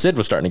part where Sid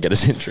was starting to get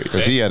his injuries.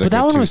 But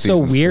that one was so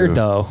weird,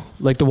 though.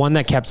 Like the one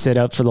that kept Sid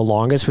out for the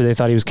longest, where they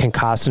thought he was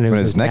concussed and it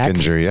was his neck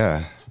injury.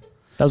 Yeah.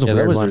 That was a weird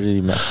that was one.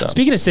 really messed up.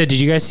 Speaking of Sid, did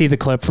you guys see the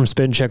clip from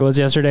Spin Chicklets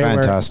yesterday?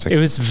 Fantastic. It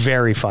was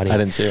very funny. I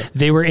didn't see it.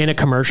 They were in a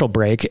commercial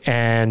break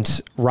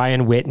and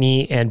Ryan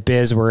Whitney and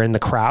Biz were in the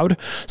crowd.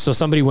 So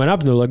somebody went up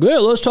and they're like, hey,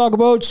 let's talk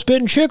about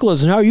Spin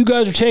Chicklets and how you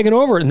guys are taking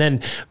over. And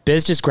then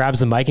Biz just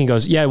grabs the mic and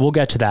goes, yeah, we'll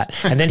get to that.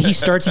 And then he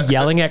starts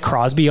yelling at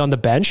Crosby on the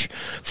bench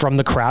from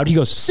the crowd. He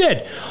goes,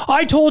 Sid,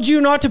 I told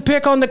you not to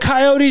pick on the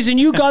Coyotes and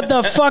you got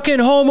the fucking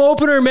home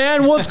opener,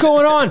 man. What's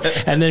going on?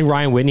 And then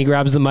Ryan Whitney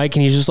grabs the mic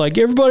and he's just like,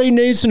 everybody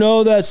needs to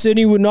know that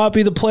Sidney would not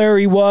be the player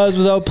he was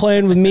without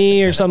playing with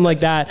me or something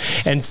like that.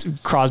 And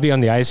Crosby on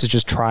the ice is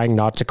just trying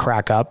not to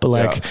crack up. But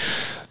like,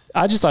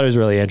 I just thought it was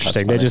really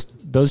interesting. They just,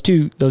 those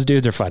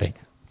dudes are funny.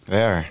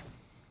 They are.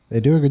 They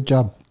do a good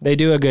job. They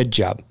do a good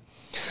job.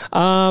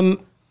 In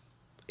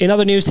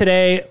other news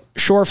today,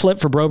 shore flip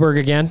for Broberg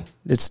again.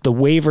 It's the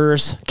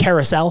waivers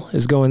carousel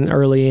is going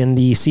early in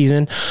the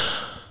season.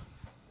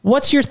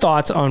 What's your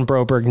thoughts on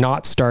Broberg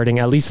not starting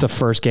at least the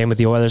first game with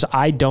the Oilers?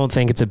 I don't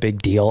think it's a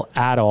big deal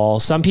at all.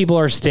 Some people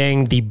are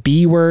saying the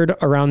B word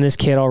around this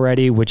kid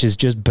already, which is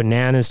just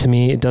bananas to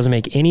me. It doesn't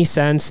make any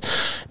sense.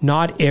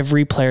 Not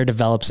every player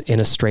develops in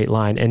a straight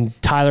line. And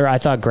Tyler, I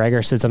thought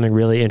Gregor said something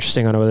really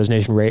interesting on Oilers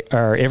Nation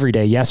Every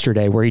Day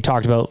yesterday, where he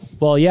talked about,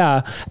 well,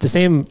 yeah, at the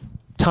same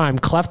time,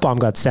 Klefbom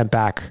got sent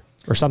back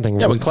or something.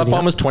 Yeah, when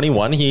Klefbom was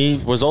 21,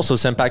 he was also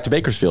sent back to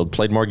Bakersfield,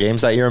 played more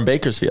games that year in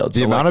Bakersfield.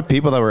 The amount of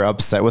people that were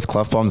upset with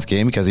Klefbom's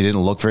game because he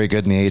didn't look very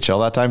good in the AHL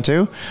that time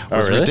too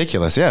was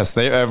ridiculous. Yes,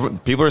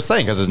 people are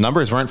saying because his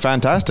numbers weren't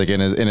fantastic in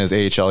his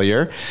AHL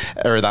year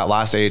or that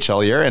last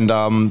AHL year. And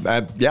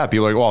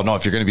people are like, well, no,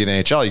 if you're going to be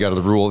in the AHL, you got to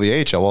rule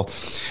the AHL. Well,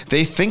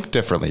 they think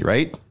differently,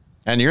 right?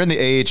 And you're in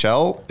the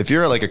AHL. If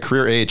you're like a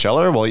career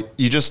AHLer, well,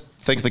 you just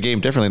think the game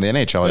differently than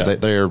the NHL. Yeah.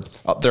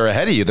 They're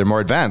ahead of you. They're more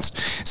advanced.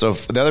 So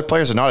if the other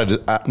players are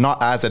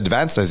not as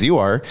advanced as you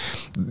are,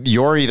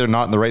 you're either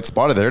not in the right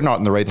spot or they're not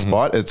in the right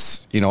spot.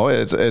 It's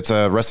it's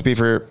a recipe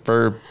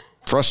for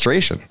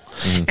frustration.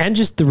 Mm-hmm. And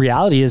just the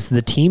reality is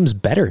the team's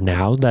better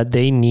now, that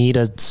they need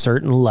a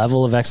certain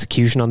level of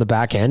execution on the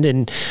back end.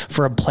 And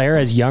for a player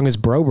as young as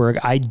Broberg,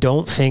 I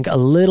don't think a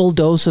little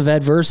dose of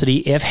adversity,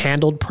 if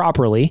handled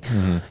properly,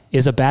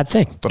 is a bad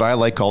thing. But I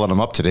like calling them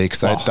up today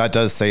because that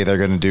does say they're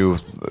going to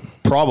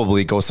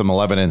probably go some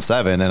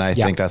 11-7, and I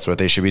think that's what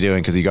they should be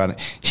doing because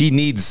he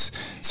needs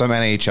some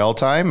NHL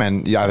time,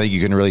 and I think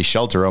you can really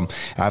shelter him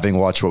having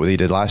watched what he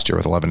did last year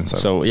with 11-7.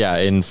 So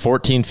in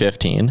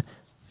 14-15,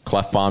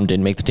 Klefbom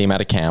didn't make the team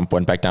out of camp,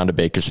 went back down to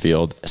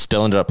Bakersfield,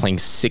 still ended up playing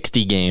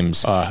 60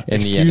 games in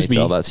the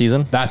NHL that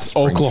season. That's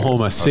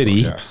Oklahoma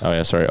City.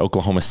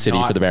 Oklahoma City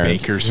Not for the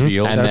Barons.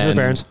 Bakersfield. And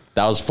then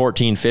that was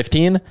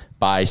 14-15.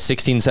 By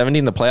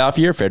 16-17, the playoff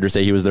year, fair to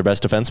say he was their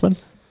best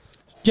defenseman?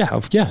 Yeah,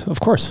 of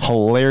course.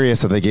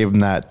 Hilarious that they gave him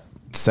that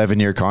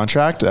 7-year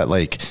contract at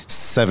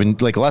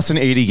less than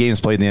 80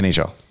 games played in the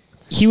NHL.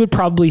 He would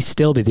probably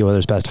still be the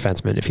Oilers' best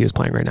defenseman if he was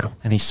playing right now.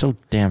 And he's so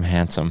damn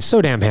handsome.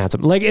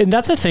 And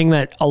that's a thing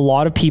that a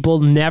lot of people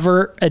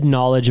never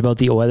acknowledge about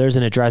the Oilers,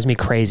 and it drives me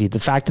crazy.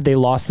 The fact that they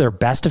lost their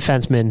best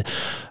defenseman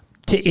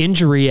to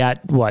injury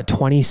at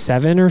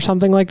 27 or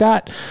something like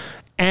that.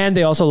 And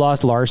they also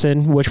lost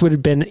Larson, which would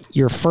have been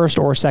your first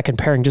or second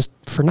pairing just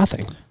for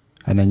nothing.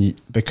 And then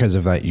because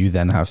of that, you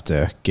then have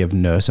to give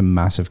Nurse a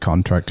massive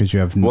contract because you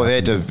have. Well, they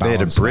had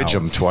to bridge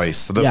him twice.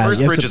 So the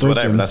first bridge is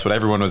whatever. That's what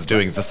everyone was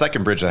doing. It's the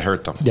second bridge that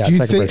hurt them. Yeah, do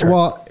you think?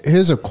 Well,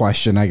 here's a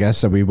question, I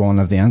guess, that we won't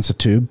have the answer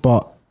to.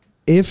 But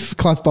if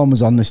Klefbom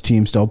was on this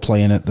team still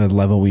playing at the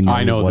level we know,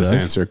 I know this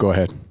answer. Go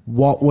ahead.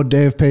 What would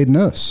they have paid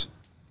Nurse?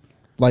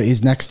 Like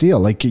his next deal?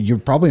 Like you're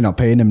probably not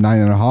paying him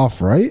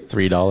 $9.5, right?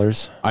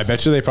 $3. I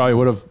bet you they probably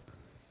would have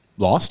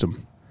lost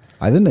him.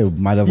 I think they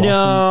might have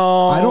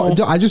lost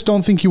him. I just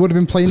don't think he would have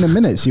been playing the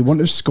minutes. He wouldn't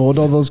have scored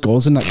all those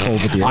goals in that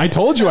COVID year. I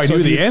told you I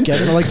knew the answer.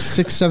 Get like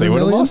 6-7 they would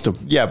have million. lost him.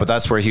 Yeah, but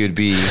that's where he would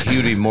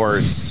be more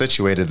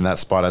situated in that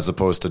spot as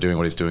opposed to doing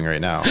what he's doing right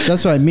now.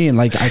 That's what I mean.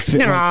 Like I feel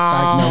like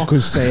Bagnok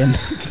was saying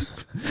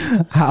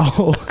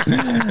how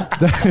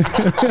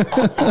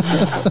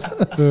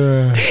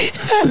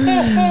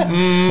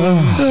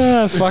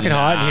fucking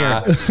hot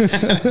in here.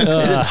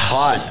 It is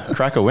hot.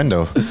 Crack a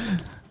window.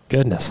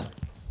 Goodness.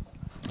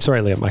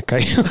 Sorry, Liam, I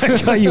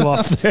cut you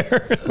off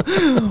there.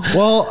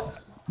 Well,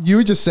 you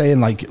were just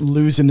saying like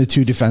losing the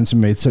two defensemen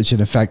made such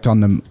an effect on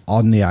them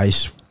on the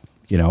ice,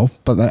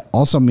 but that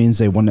also means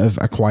they wouldn't have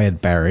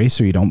acquired Barry,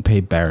 so you don't pay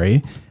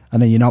Barry.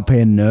 And then you're not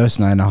paying Nurse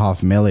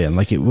 $9.5 million.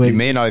 Like you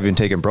may not even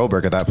taken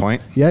Broberg at that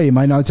point. Yeah, you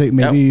might not take.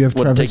 Maybe you have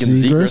Travis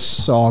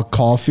Zegras or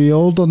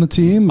Caulfield on the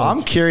team.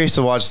 I'm curious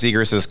to watch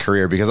Zegras'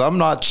 career because I'm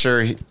not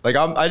sure.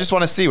 I just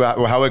want to see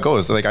how it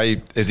goes.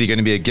 Is he going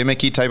to be a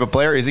gimmicky type of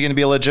player? Is he going to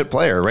be a legit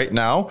player? Right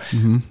now,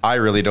 I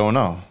really don't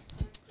know.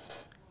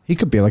 He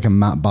could be like a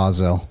Matt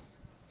Barzell.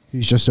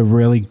 He's just a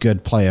really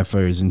good player for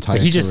his entire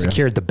But he just career.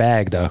 secured the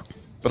bag, though.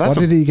 But What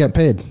did he get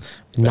paid?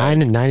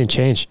 9 and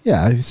change.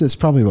 Yeah, it's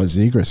probably what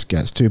Zegras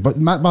gets too. But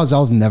Matt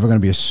Barzell's never going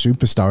to be a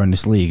superstar in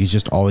this league. He's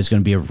just always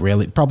going to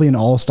be probably an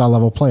all-star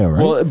level player,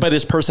 right? Well, but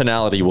his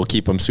personality will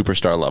keep him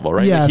superstar level,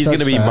 right? Yeah, He's going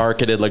to that's be fair.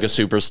 marketed like a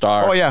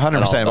superstar. Oh yeah, and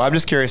all 100%. that. But I'm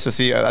just curious to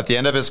see at the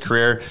end of his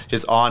career,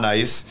 his on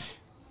ice,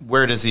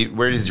 where does he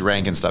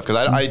rank and stuff? Because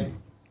I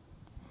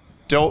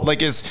don't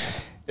like is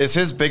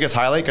his biggest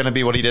highlight going to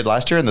be what he did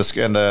last year in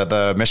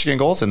the Michigan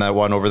goals and that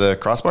one over the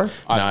crossbar?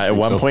 Nah, at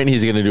one point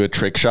he's going to do a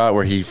trick shot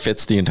where he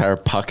fits the entire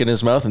puck in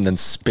his mouth and then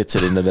spits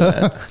it into the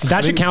net.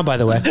 That should count, by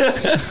the way. I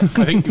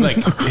think like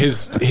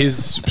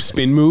his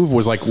spin move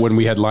was like when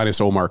we had Linus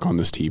Omark on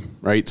this team,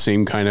 right?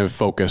 Same kind of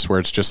focus where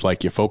it's just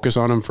like you focus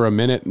on him for a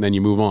minute and then you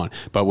move on.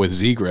 But with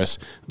Zegras,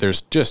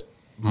 there's just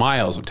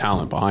miles of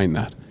talent behind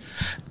that.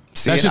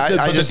 See, That's just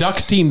the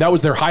Ducks team. That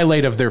was their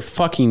highlight of their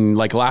fucking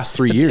like last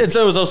 3 years.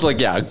 It was also like,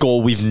 a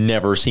goal we've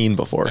never seen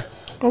before.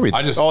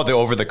 the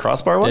over the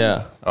crossbar one?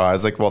 Yeah. I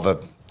was like, well,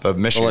 the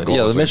Michigan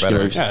goal was the Michigan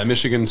better. was- Yeah,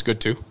 Michigan's good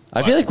too.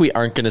 I feel like we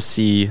aren't going to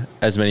see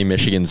as many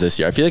Michigans this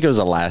year. I feel like it was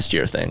a last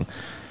year thing.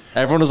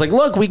 Everyone was like,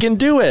 look, we can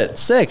do it.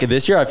 Sick. And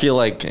this year, I feel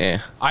like,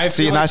 I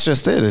See, feel and like- that's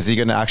just it. Is he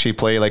going to actually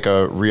play like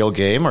a real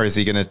game, or is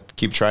he going to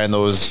keep trying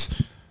those?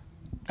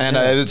 And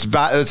it's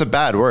bad. It's a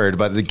bad word,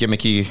 but the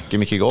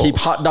gimmicky goals. keep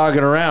hot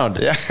dogging around.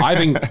 Yeah. I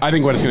think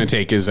what it's going to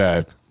take is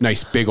a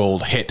nice big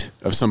old hit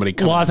of somebody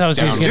coming. Well, that's what I was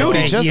just down.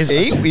 gonna Dude,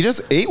 say. he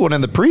just ate one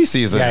in the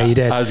preseason. Yeah, he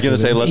did. I was going to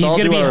say, let's He's all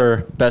gonna do be- our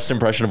best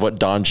impression of what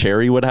Don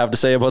Cherry would have to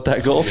say about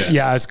that goal.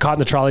 Yeah, it's caught in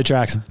the trolley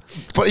tracks.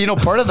 But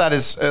part of that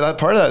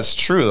is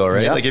true though,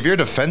 right? Yeah. Like if you're a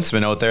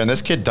defenseman out there and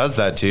this kid does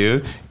that to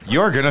you,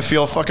 you're gonna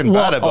feel fucking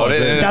bad about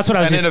it. And that's what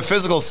I was And in a just-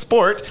 physical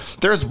sport,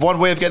 there's one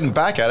way of getting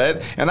back at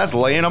it, and that's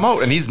laying him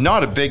out. And he's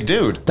not a big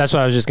dude. That's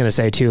what I was just going to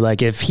say, too.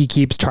 Like, if he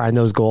keeps trying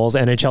those goals,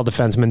 NHL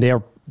defensemen,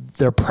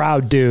 they're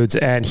proud dudes,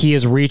 and he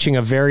is reaching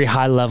a very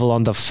high level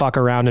on the fuck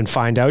around and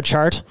find out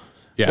chart.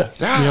 Yeah, You know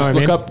what I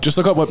just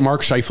mean? look up what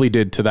Mark Scheifele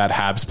did to that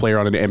Habs player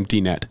on an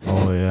empty net.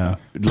 Oh yeah,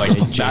 Like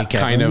that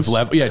kind Evans? of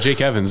level. Yeah,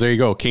 Jake Evans. There you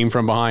go. Came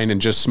from behind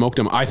and just smoked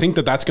him. I think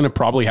that's going to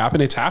probably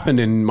happen. It's happened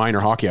in minor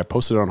hockey. I've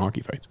posted it on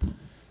Hockey Fights.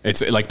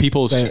 It's like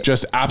people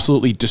just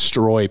absolutely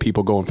destroy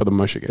people going for the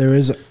Michigan. There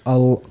is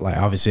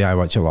obviously I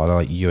watch a lot of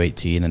like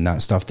U18 and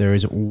that stuff. There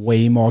is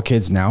way more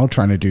kids now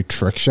trying to do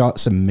trick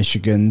shots and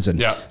Michigans and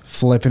Yeah.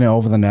 flipping it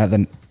over the net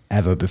than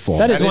ever before.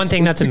 That is And one it's-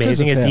 thing it's that's because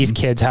amazing of is him. these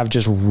kids have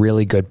just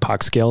really good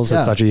puck skills Yeah.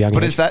 at such a young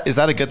But age. is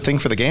that a good thing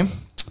for the game?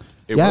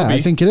 It Yeah, will be.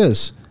 I think it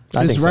is.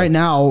 I Because think so. right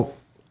now,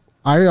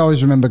 I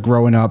always remember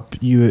growing up,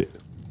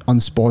 on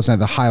Sportsnet,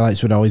 the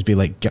highlights would always be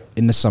like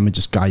in the summer,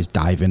 just guys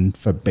diving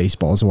for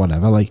baseballs or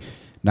whatever. Like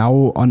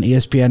now on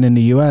ESPN in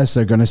the US,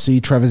 they're going to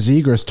see Trevor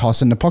Zegras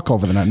tossing the puck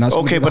over the net. And that's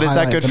gonna Okay, be the but is that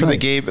highlight good of for the night.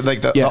 game,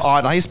 like the Yes.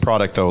 on ice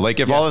product though? Like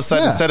if all of a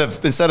sudden Yeah.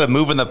 instead of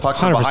moving the puck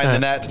from behind 100%. the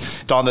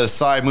net on the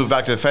side, move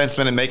back to the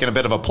defenseman and making a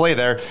bit of a play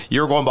there,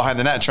 you're going behind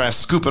the net and trying to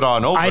scoop it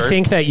on over. I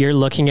think that you're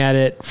looking at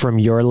it from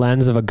your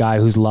lens of a guy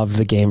who's loved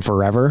the game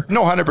forever.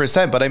 no,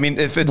 100%. But I mean,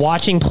 if it's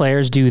Watching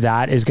players do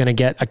that is going to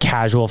get a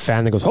casual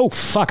fan that goes, "Oh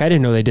fuck, I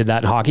didn't know they did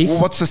that in hockey."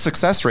 what's the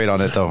success rate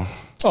on it though?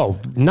 Oh,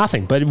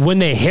 nothing. But when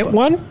they hit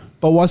one,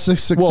 But what's the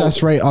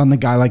success rate on the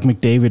guy like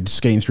McDavid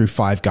skating through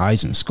 5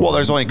 guys and scoring? Well,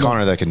 there's only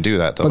Connor that can do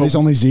that though. But there's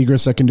only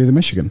Zegras that can do the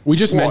Michigan. We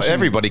just well, mentioned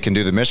everybody can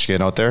do the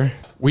Michigan out there.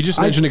 we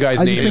just mentioned a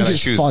guy's I name. just think and I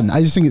it's choose- fun.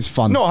 I just think it's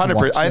fun. No, to 100%.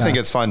 watch, I yeah. think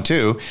it's fun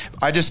too.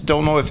 I just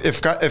don't know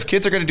if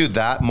kids are going to do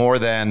that more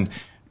than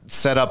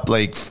set up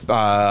like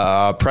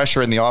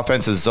pressure in the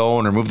offensive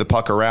zone or move the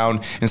puck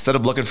around instead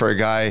of looking for a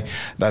guy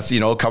that's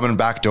coming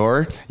back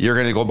door. You're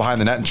going to go behind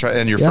the net and try.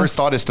 And your Yeah. first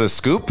thought is to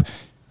scoop.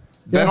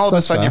 Then Yeah, all of a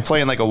that's sudden fair. you're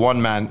playing like a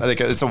one man,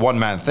 like it's a one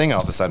man thing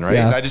all of a sudden, right?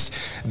 Yeah. And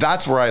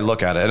that's where I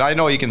look at it. And I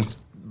know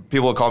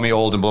people will call me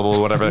old and blah, blah,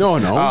 blah, whatever. No.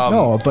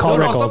 No, but- Call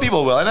Rick some old.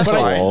 people will, and that's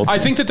But fine. I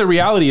think that the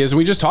reality is, and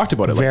we just talked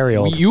about it. Very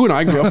old. You and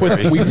I grew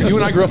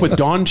up with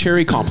Don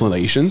Cherry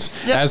compilations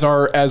as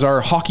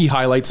our hockey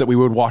highlights that we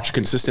would watch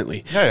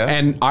consistently. Yeah.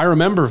 And I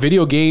remember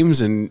video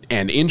games and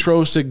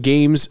intros to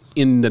games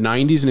in the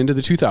 90s and into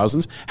the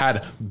 2000s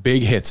had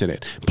big hits in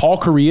it. Paul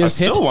Correa's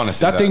I still hit, wanna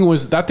see that that. thing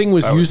was That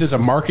used was- as a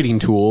marketing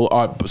tool.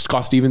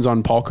 Scott Stevens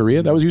on Paul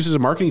Correa, that was used as a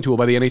marketing tool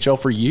by the NHL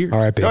for years.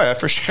 R.I.P. Oh, yeah,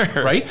 for sure.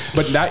 Right,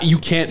 but that you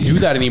can't do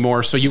that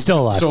anymore. So you Still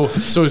alive.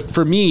 So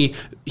for me,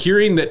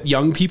 hearing that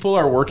young people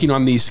are working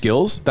on these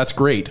skills, that's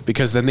great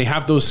because then they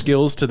have those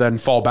skills to then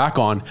fall back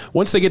on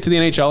once they get to the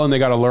NHL and they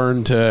got to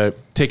learn to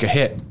take a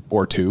hit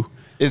or two.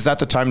 Is that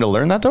the time to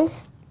learn that though?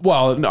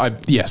 Well,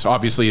 yes,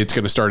 obviously it's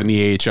going to start in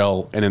the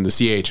AHL and in the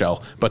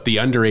CHL, but the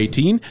under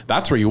 18,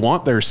 that's where you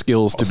want their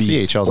skills to be.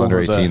 CHL's under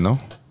over the- 18 though.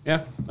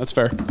 Yeah, that's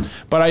fair.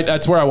 But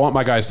that's where I want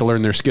my guys to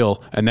learn their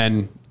skill, and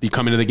then you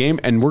come into the game,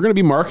 and we're going to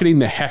be marketing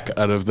the heck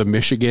out of the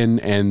Michigan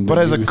and. But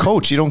the as a youth.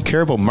 coach, you don't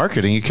care about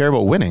marketing; you care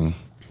about winning.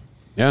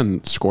 Yeah,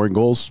 and scoring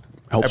goals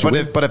helps. But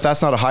you win. if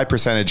that's not a high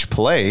percentage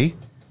play,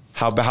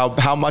 how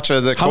much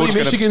of the How coach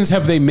many Michigans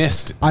have they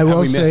missed? I Have will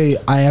we say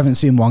missed? I haven't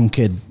seen one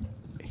kid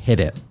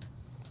hit it.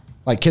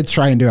 Like kids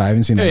try and do it. I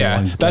haven't seen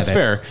anyone. Yeah, get that's it.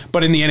 fair.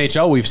 But in the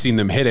NHL, we've seen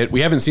them hit it. We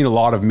haven't seen a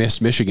lot of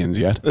missed Michigans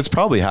yet. It's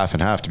probably half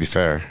and half, to be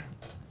fair.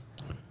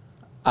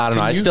 I don't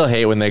know. I still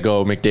hate when they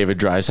go McDavid,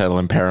 Draisaitl,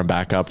 and pair him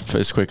back up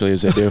as quickly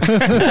as they do.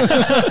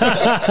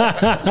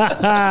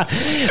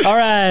 All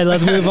right,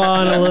 let's move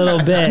on a little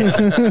bit.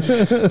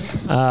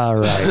 All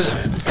right.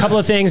 A couple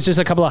of things, just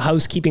a couple of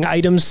housekeeping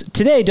items.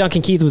 Today,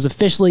 Duncan Keith was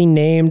officially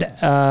named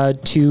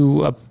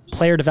to a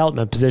player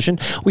development position.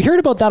 We heard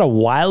about that a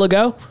while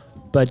ago,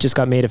 but just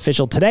got made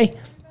official today.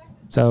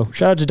 So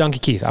shout out to Duncan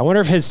Keith. I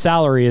wonder if his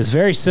salary is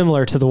very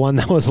similar to the one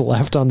that was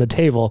left on the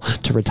table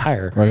to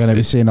retire. We're going to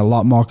be seeing a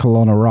lot more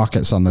Kelowna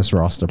Rockets on this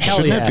roster. Hell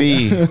Shouldn't yeah.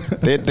 it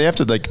be? They have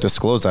to like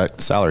disclose that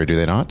salary, do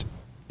they not?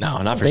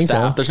 No, not for think so.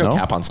 staff. There's no No?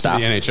 cap on The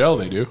staff. NHL,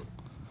 they do,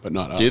 but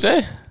not us. Do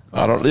they?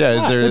 I don't. Yeah,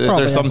 is there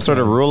probably some have sort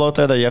to. of rule out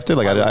there that you have to?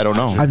 Like, I don't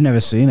know. I've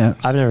never seen it.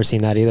 I've never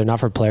seen that either, not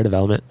for player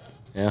development.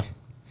 Yeah.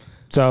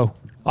 So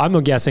I'm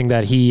guessing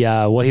that he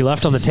what he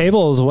left on the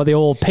table is what the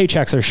old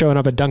paychecks are showing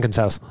up at Duncan's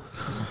house.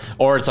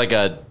 Or it's like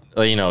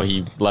he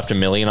left $1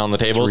 million on the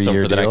table. So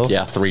 3-year for the next,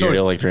 deal? 3-year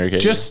deal, like 300K.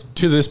 Just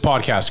to this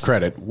podcast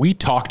credit, we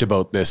talked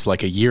about this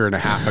like a year and a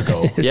half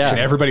ago. Yeah. And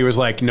everybody was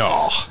like,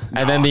 no.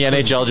 And then the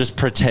NHL just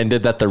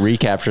pretended that the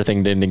recapture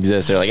thing didn't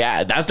exist. They're like,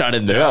 that's not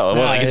in there. Well,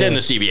 like it's in the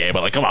CBA,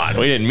 but like, come on,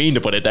 we didn't mean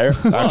to put it there.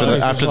 After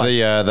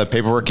the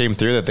paperwork came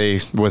through that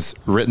they was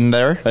written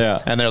there,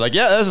 Yeah. and they're like,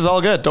 yeah, this is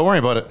all good. Don't worry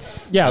about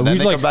it. Yeah, and then we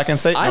they like- come back and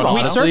say, I'm no, We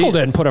honestly- circled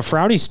it and put a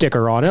frowny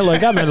sticker on it.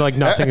 Like that meant like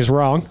nothing is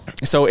wrong.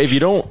 So if you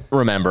don't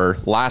remember,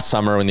 last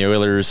summer when the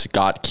Oilers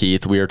got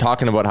Keith, we were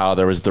talking about how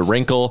there was the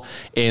wrinkle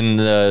in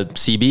the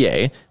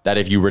CBA that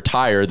if you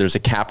retire, there's a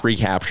cap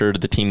recapture to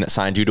the team that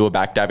signed you to a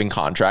backdabbing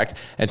contract.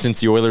 And since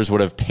the Oilers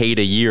would have paid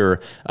a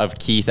year of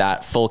Keith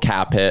at full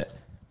cap hit,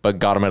 but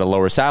got him at a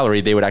lower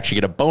salary, they would actually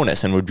get a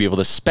bonus and would be able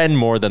to spend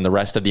more than the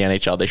rest of the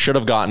NHL. They should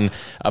have gotten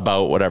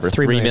about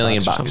 $3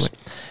 million or bucks. something.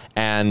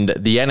 And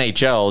the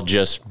NHL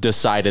just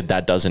decided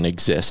that doesn't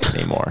exist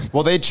anymore.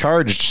 Well, they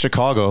charged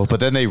Chicago, but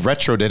then they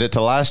retro did it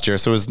to last year,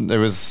 so it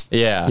was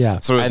Yeah. Yeah.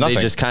 So it was and nothing.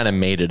 they just kind of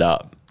made it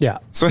up. Yeah.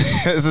 So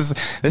this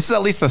is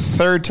at least the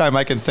third time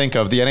I can think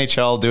of the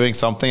NHL doing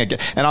something again.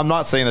 And I'm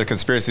not saying there's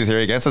conspiracy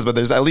theory against us, but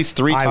there's at least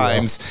three I will.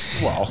 times.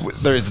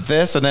 There's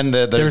this, and then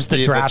there's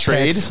the draft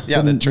trade. picks.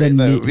 Yeah, The- the trade.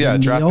 the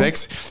Draft Neil?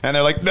 picks, and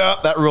they're like, no,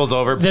 that rule's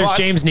over. There's But-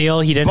 James Neal.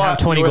 He didn't have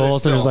but 20 the Oilers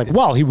goals. And it was still- like,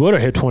 well, he would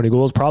have hit 20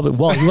 goals probably.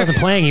 Well, he wasn't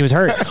playing. He was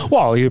hurt.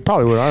 Well, he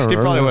probably would have. He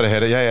probably would have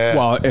hit it. Yeah.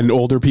 Well, and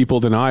older people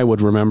than I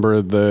would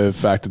remember the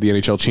fact that the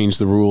NHL changed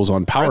the rules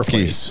on power Gretzky.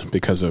 plays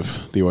because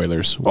of the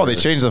Oilers. Well, they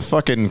changed the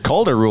fucking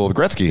Calder rule with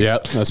Gretzky. Yeah,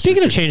 that's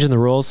Speaking true of changing the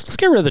rules, let's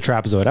get rid of the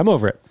trapezoid. I'm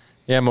over it.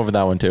 Yeah, I'm over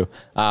that one too.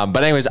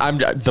 But anyways,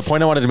 the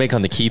point I wanted to make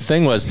on the Keith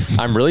thing was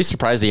I'm really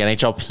surprised the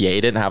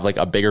NHLPA didn't have like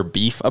a bigger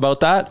beef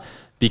about that,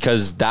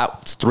 because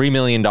that's $3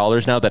 million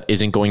now that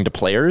isn't going to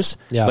players.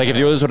 Yeah. Like if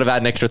the Oilers would have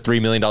had an extra $3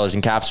 million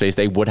in cap space,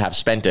 they would have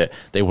spent it.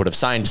 They would have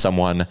signed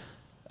someone,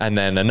 and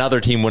then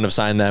another team wouldn't have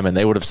signed them, and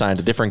they would have signed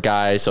a different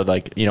guy. So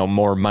like,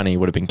 more money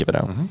would have been given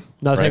out.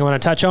 Another thing I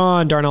want to touch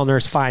on, Darnell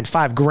Nurse fined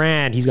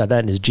 $5,000. He's got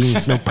that in his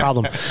jeans. No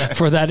problem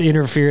for that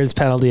interference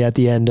penalty at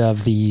the end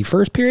of the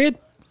first period.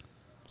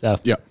 So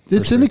Yeah.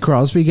 Did Sidney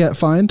Crosby get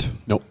fined?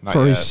 Nope. Not For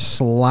yet. his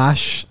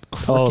slash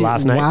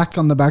last night? whack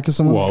on the back of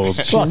someone? Whoa. Well, And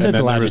Sid's then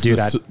allowed there to was do the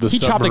that. s- the He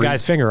chopped a submarine-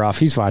 guy's finger off.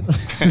 He's fine.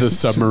 The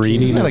submarine.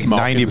 He's like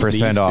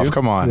 90% off.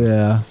 Come on.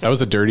 Yeah. That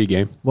was a dirty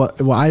game. Well,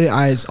 all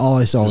I saw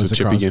was was a the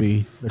chippy Crosby.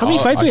 game. How many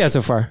fights we had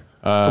so far?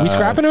 Are we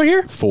scrapping out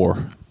here?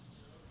 4.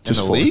 Just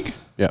the 4. league?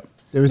 Yeah.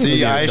 There was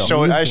See, a- I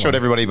showed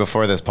everybody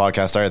before this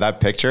podcast started that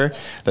picture,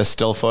 the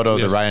still photo of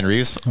Yes. the Ryan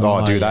Reeves.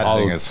 Oh, dude, that I'll-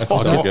 thing is I'll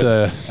so get good.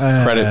 the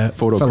credit,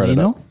 photo credit.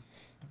 Foligno? up.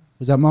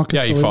 Was that Marcus?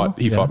 Yeah, he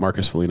Foligno? fought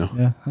Marcus Foligno.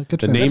 Yeah, good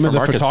The for name him. of the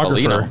Marcus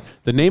photographer. Foligno.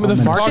 The name of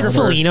the Marcus photographer.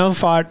 Foligno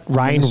fought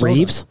Ryan Minnesota.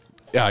 Reeves.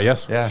 Yeah,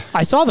 yes. Yeah.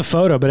 I saw the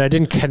photo, but I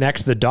didn't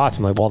connect the dots.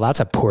 I'm like, well, that's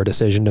a poor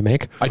decision to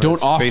make. I don't His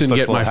face often looks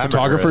get a my little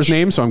photographer's hamburger-ish.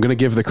 name, so I'm going to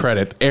give the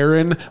credit.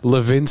 Aaron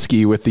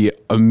Levinsky with the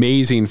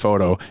amazing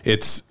photo.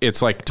 It's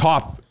like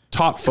top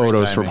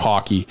photos from timing.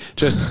 hockey.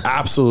 Just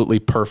absolutely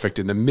perfect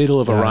in the middle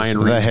of a Ryan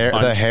Reeves The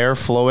punch. hair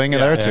flowing in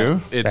there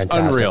too. It's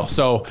Fantastic. unreal.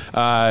 So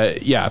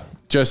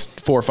just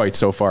 4 fights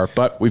so far,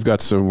 but we've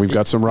got some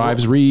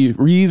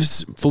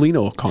Reeves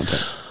Foligno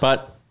content.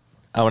 But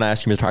I want to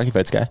ask you, Mr. Hockey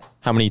Fights guy,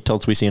 how many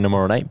tilts we seeing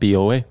tomorrow night?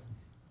 BOA.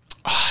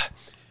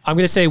 I'm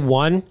going to say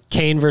 1,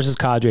 Kane versus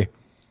Kadri.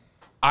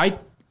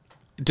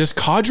 Does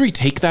Kadri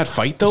take that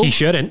fight though? He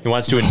shouldn't. He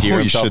wants to endear he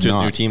himself should to his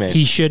not. new teammate.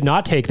 He should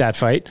not take that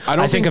fight. I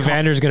don't think think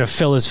Evander's going to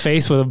fill his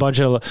face with a bunch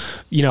of,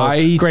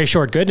 gray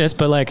short goodness,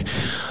 but like,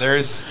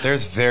 There's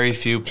very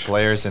few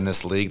players in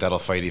this league that'll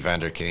fight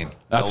Evander Kane.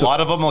 That's a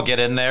lot of them will get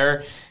in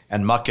there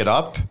and muck it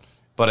up,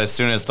 but as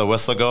soon as the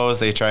whistle goes,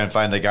 they try and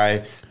find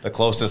the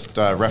closest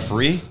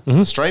referee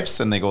stripes,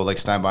 and they go like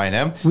stand behind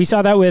him. we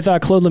saw that with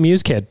Claude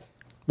Lemieux's kid.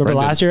 Remember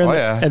last year? Oh,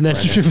 yeah. And then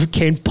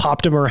Kane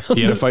popped him around.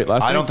 He had a fight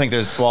last night. I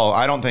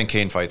don't think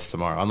Kane fights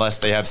tomorrow unless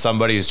they have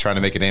somebody who's trying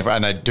to make a name for it.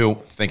 And I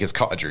don't think it's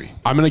Kadri.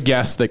 I'm going to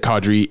guess that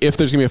Kadri, if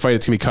there's going to be a fight,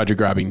 it's going to be Kadri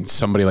grabbing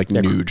somebody like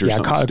Nuge or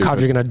something stupid.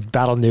 Kadri's going to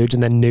battle Nuge,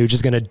 and then Nuge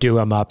is going to do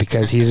him up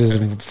because he's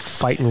just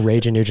fighting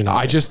raging Nuge.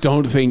 I just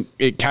don't think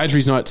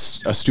Kadri's not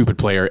a stupid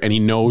player, and he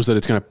knows that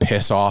it's going to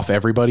piss off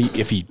everybody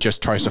if he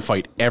just tries to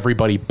fight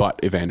everybody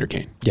but Evander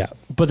Kane. Yeah.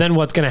 But then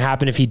what's going to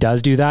happen if he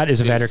does do that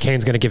is Evander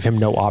Kane's going to give him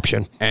no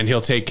option. And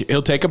he'll take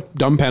a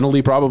dumb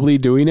penalty probably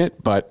doing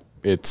it, but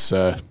it's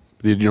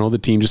the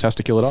team just has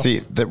to kill it off. See,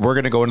 that we're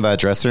going to go into that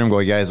dressing room and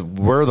go, guys,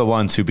 we're the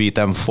ones who beat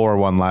them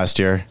 4-1 last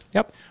year.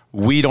 Yep.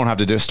 We don't have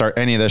to start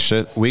any of this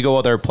shit. We go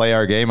out there, play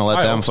our game, and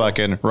let them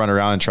fucking run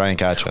around and try and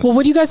catch us. Well,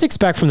 what do you guys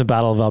expect from the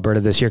Battle of Alberta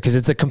this year? Because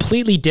it's a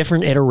completely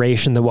different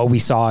iteration than what we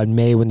saw in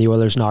May when the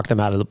Oilers knocked them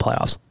out of the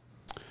playoffs.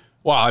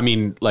 Well, I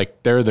mean,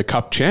 like, they're the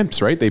Cup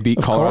champs, right? They beat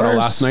Colorado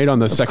last night on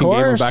the second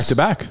game of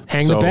back-to-back.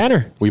 Hang the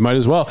banner. We might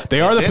as well. They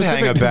are the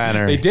Pacific. Hang a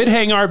banner. They did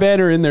hang our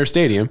banner in their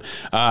stadium.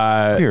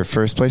 We were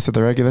first place at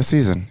the regular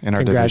season in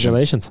our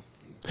Congratulations.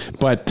 division.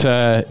 But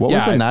what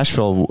was the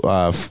Nashville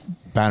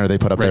banner they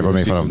put up there?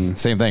 Everybody made fun of them.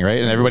 Same thing, right?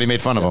 And everybody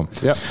made fun of them.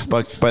 Yeah.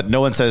 But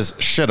no one says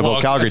shit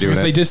about Calgary doing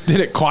it. They just did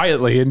it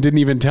quietly and didn't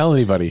even tell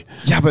anybody.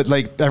 Yeah, but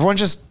like everyone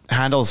just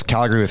handles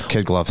Calgary with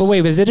kid gloves. But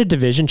wait, was it a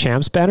division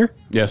champs banner?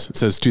 Yes, it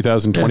says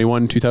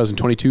 2021,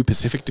 2022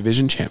 Pacific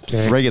Division champs.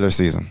 It's regular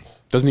season.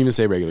 Doesn't even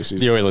say regular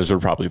season. The Oilers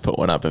would probably put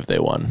one up if they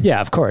won. Yeah,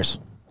 of course.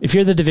 If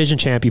you're the division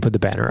champ, you put the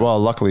banner up. Well,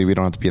 luckily we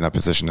don't have to be in that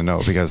position to know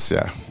because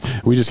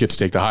we just get to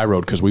take the high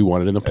road because we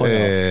won it in the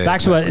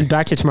playoffs.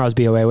 Back to tomorrow's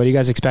BOA. What are you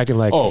guys expecting?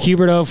 Like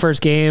Huberdeau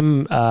first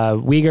game,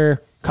 Weegar,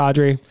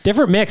 Kadri,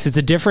 different mix. It's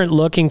a different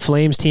looking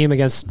Flames team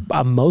against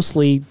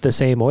mostly the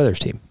same Oilers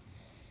team.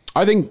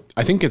 I think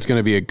it's going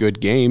to be a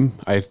good game.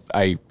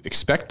 I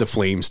expect the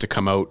Flames to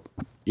come out,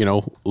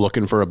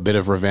 looking for a bit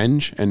of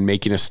revenge and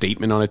making a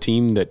statement on a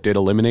team that did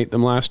eliminate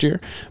them last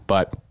year.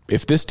 But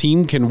if this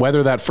team can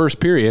weather that first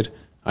period,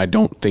 I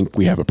don't think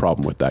we have a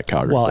problem with that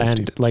Calgary. Well,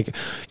 and team.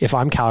 If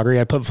I'm Calgary,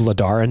 I put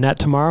Vladar in net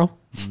tomorrow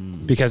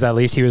because at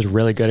least he was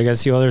really good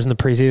against the Oilers in the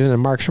preseason.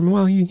 And Markstrom,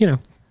 well,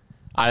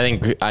 I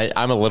think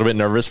I'm a little bit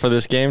nervous for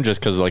this game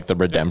just because the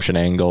redemption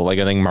angle. I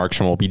think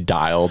Markstrom will be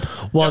dialed.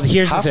 Well,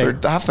 here's the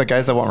thing. Half the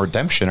guys that want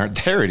redemption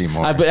aren't there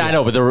anymore. I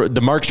know, but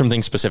the Markstrom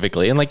thing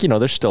specifically, and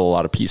there's still a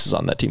lot of pieces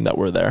on that team that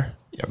were there.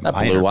 Yeah, that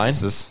blue line.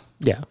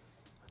 Yeah,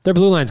 their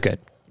blue line's good.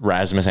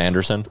 Rasmus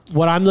Anderson.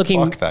 What I'm looking,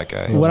 fuck that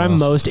guy. What I'm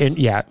most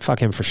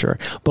fuck him for sure.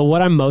 But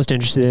what I'm most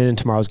interested in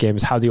tomorrow's game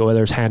is how the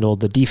Oilers handle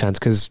the defense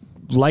because,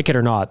 like it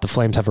or not, the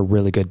Flames have a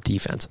really good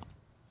defense.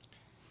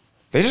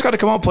 They just got to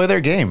come out and play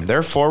their game.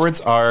 Their forwards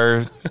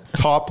are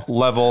top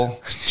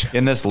level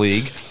in this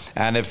league,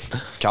 and if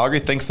Calgary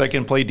thinks they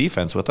can play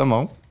defense with them,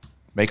 well,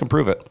 make them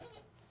prove it.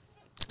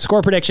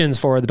 Score predictions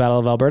for the Battle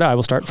of Alberta. I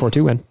will start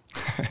 4-2 win.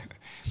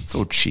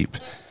 So cheap.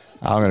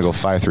 I'm going to go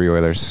 5-3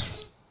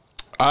 Oilers.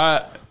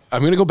 I'm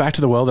going to go back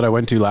to the well that I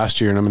went to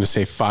last year, and I'm going to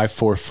say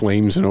 5-4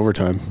 Flames in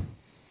overtime.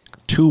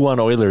 2-1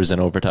 Oilers in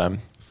overtime.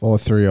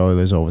 4-3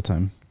 Oilers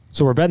overtime.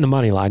 So we're betting the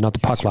money line, not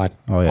the puck line.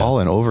 Oh, yeah. All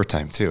in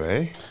overtime, too,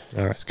 eh?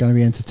 All right. It's going to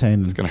be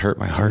entertaining. It's going to hurt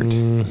my heart.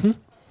 Mm-hmm.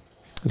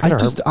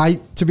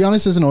 To be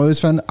honest, as an Oilers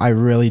fan, I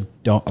really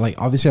don't,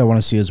 obviously I want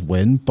to see us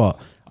win, but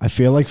I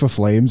feel like for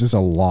Flames, there's a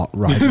lot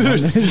right.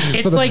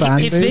 It's like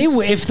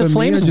if the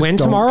Flames win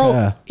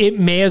tomorrow, it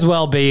may as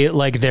well be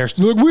we did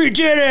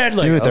it.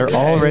 Dude, they're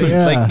already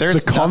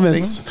there's the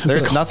comments.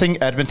 There's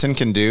nothing Edmonton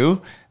can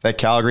do that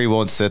Calgary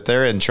won't sit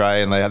there and try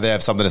and they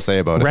have something to say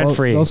about it. Rent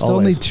free. They'll still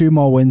need 2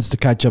 more wins to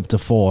catch up to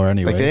 4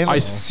 anyway. They have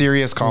a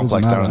serious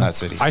complex down in that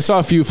city. I saw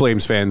a few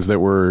Flames fans that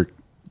were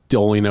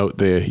doling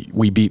out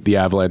we beat the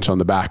Avalanche on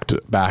the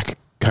back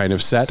kind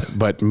of set,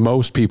 but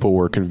most people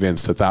were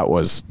convinced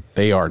that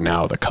they are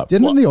now the Cup.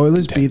 Didn't the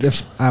Oilers beat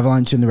the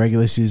Avalanche in the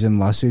regular season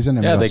last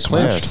season? Yeah, they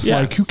clinched.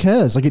 Yeah. Who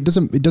cares? It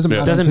doesn't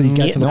matter until you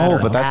get to No,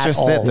 but that's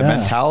just it. The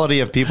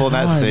mentality of people in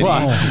that city.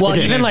 Well,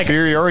 even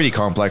inferiority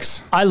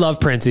complex. I love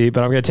Princey,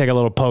 but I'm going to take a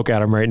little poke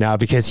at him right now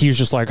because he was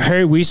just like,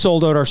 hey, we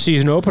sold out our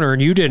season opener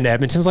and you didn't.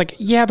 Edmonton's like,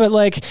 yeah, but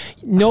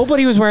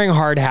nobody was wearing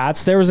hard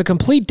hats. There was a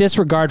complete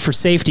disregard for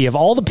safety of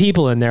all the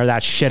people in there,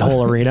 that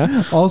shithole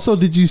arena. Also,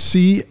 did you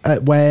see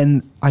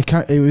when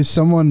it was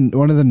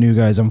one of the new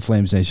guys on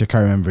Flames Nation, I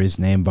can't remember his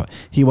name, but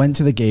he went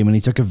to the game and he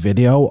took a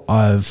video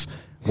of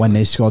when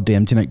they scored the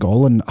empty net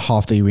goal and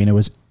half the arena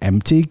was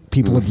empty.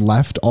 People had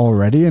left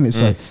already, and it's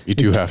you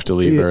do have to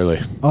leave early.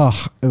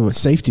 Oh, it was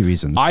safety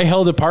reasons. I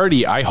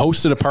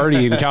hosted a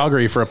party in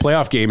Calgary for a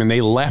playoff game, and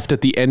they left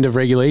at the end of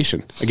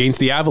regulation against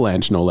the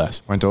Avalanche, no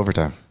less. Went to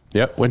overtime.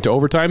 Yep, went to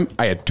overtime.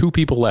 I had 2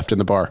 people left in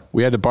the bar.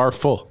 We had the bar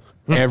full.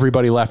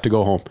 Everybody left to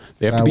go home.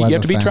 You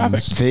have to beat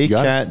traffic. They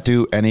can't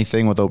do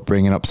anything without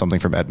bringing up something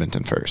from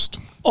Edmonton first.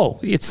 Oh,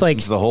 it's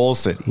the whole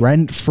city.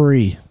 Rent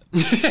free.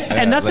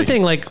 And that's the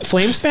thing,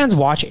 Flames fans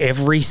watch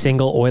every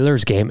single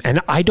Oilers game, and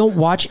I don't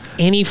watch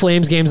any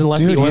Flames games unless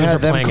the Oilers are playing. You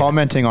had them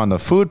commenting on the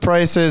food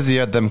prices.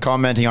 You had them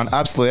commenting on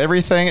absolutely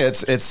everything.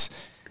 It's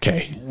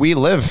Okay. We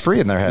live free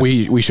in their head.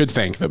 We should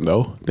thank them,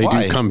 though. They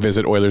Why? do come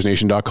visit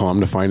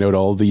OilersNation.com to find out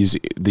all these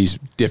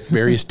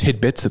various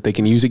tidbits that they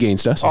can use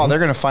against us. Oh, they're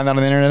going to find out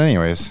on the internet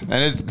anyways.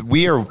 And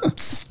we are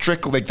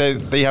strictly, like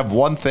they have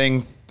one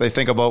thing they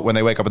think about when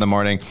they wake up in the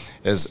morning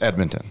is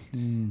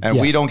Edmonton. And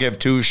we don't give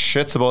two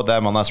shits about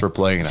them unless we're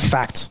playing them.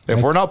 Fact.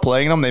 If we're not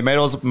playing them, they may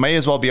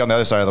as well be on the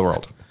other side of the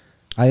world.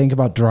 I think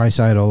about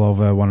Draisaitl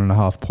over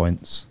 1.5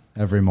 points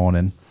every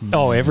morning.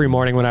 Oh, every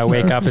morning when I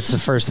wake up, it's the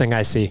first thing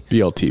I see.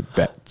 BLT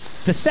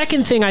bets. The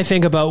second thing I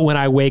think about when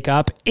I wake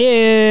up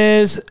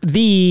is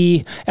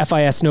the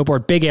FIS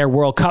Snowboard Big Air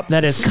World Cup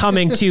that is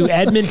coming to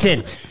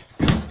Edmonton.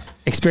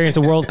 Experience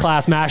a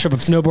world-class mashup of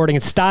snowboarding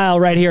and style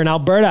right here in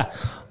Alberta.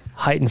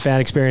 Heightened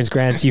fan experience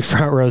grants you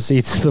front row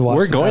seats to the watch.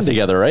 We're going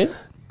together, right?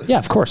 Yeah,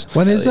 of course.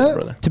 When is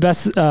it? To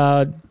best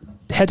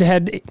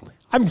head-to-head.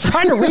 I'm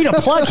trying to read a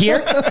plug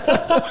here. A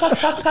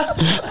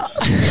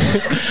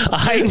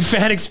heightened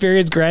fan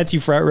experience grants you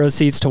front row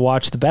seats to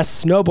watch the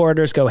best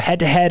snowboarders go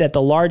head-to-head at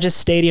the largest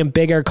stadium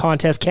Big Air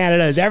contest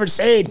Canada has ever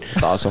seen.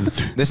 That's awesome.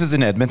 This is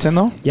in Edmonton,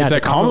 though? Yeah, It's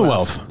at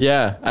Commonwealth.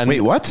 Yeah. And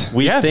Wait, what?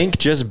 We think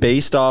just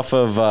based off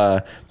of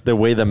the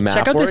way the map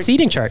Check out the works-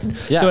 seating chart.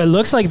 Yeah. So it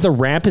looks like the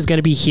ramp is going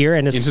to be here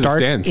and it Into the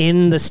starts stands.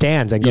 in the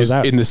stands and goes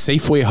out. In the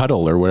Safeway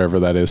huddle or whatever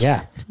that is.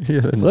 Yeah.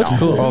 Looks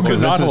cool. Oh,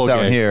 because Not this is down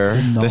okay. here.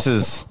 This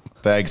is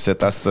the exit.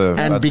 That's the...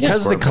 And that's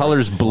because the scoreboard.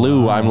 color's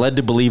blue, I'm led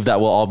to believe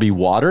that will all be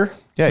water.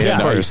 Yeah, Yeah.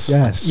 of course.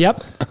 Yes.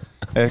 Yep.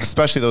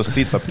 Especially those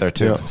seats up there,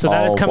 too. So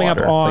that is All coming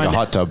water. up on Like a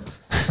hot tub.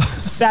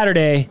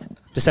 Saturday,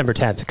 December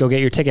 10th. Go get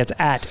your tickets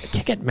at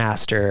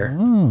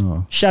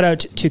Ticketmaster. Shout out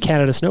to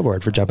Canada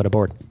Snowboard for jumping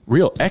aboard.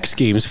 Real X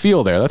Games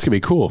feel there. That's going to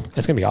be cool.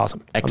 It's going to be awesome.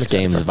 I'm X excited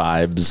Games for it.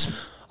 vibes.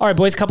 All right,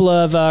 boys, a couple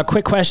of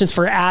quick questions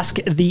for Ask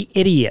the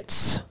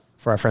Idiots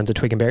for our friends at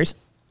Twig and Berries.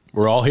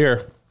 We're all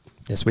here.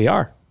 Yes, we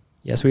are.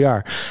 Yes, we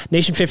are.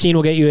 Nation 15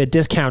 will get you a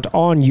discount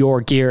on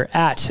your gear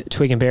at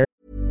Twig and Berries.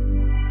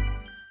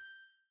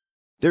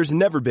 There's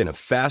never been a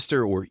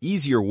faster or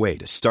easier way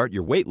to start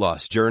your weight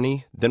loss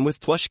journey than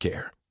with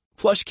PlushCare.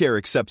 PlushCare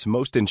accepts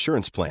most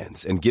insurance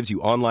plans and gives you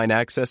online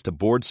access to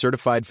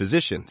board-certified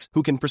physicians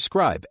who can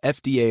prescribe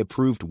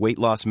FDA-approved weight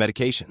loss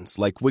medications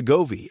like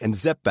Wegovy and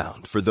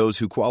Zepbound for those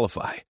who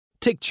qualify.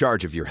 Take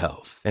charge of your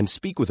health and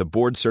speak with a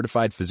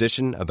board-certified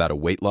physician about a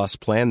weight loss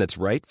plan that's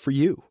right for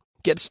you.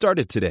 Get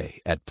started today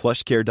at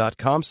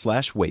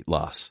plushcare.com/weight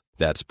loss.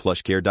 That's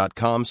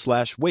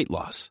plushcare.com/weight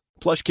loss.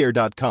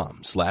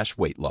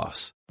 plushcare.com/weight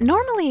loss.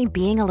 Normally,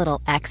 being a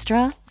little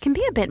extra can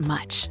be a bit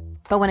much,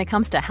 but when it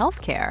comes to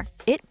healthcare,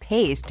 it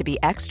pays to be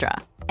extra.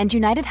 And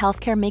United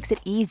Healthcare makes it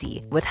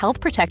easy with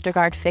Health Protector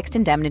Guard fixed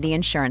indemnity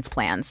insurance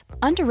plans.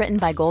 Underwritten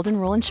by Golden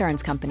Rule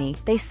Insurance Company,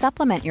 they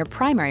supplement your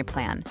primary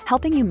plan,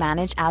 helping you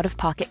manage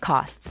out-of-pocket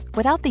costs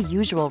without the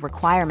usual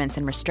requirements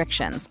and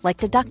restrictions like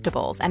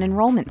deductibles and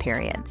enrollment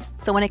periods.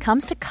 So when it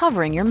comes to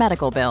covering your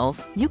medical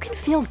bills, you can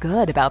feel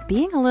good about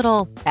being a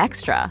little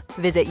extra.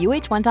 Visit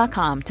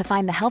uh1.com to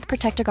find the Health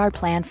Protector Guard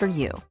plan for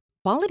you.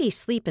 Quality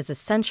sleep is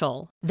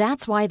essential.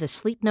 That's why the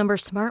Sleep Number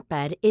Smart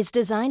Bed is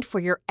designed for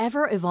your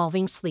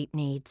ever-evolving sleep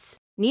needs.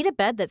 Need a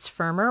bed that's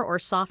firmer or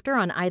softer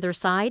on either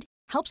side?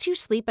 Helps you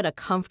sleep at a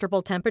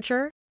comfortable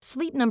temperature?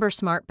 Sleep Number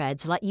Smart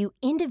Beds let you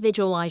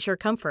individualize your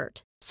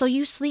comfort, so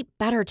you sleep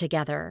better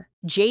together.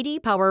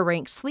 J.D. Power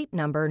ranks Sleep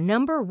Number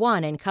number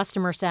 1 in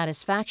customer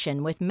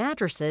satisfaction with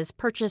mattresses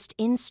purchased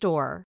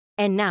in-store.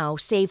 And now,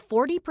 save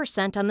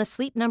 40% on the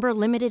Sleep Number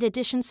Limited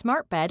Edition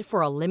Smart Bed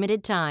for a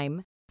limited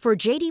time. For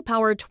J.D.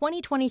 Power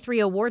 2023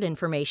 award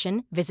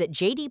information, visit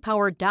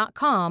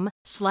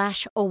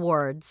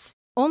jdpower.com/awards.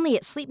 Only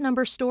at Sleep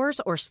Number stores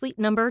or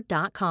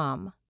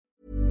sleepnumber.com.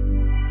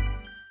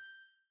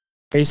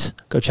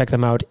 Go check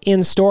them out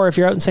in store. If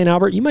you're out in St.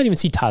 Albert, you might even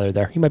see Tyler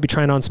there. You might be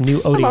trying on some new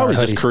ODR I'm always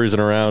hoodies. just cruising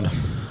around.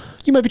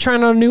 You might be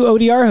trying on a new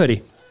ODR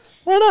hoodie.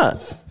 Why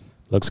not?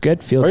 Looks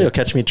good. Feel Or good. you'll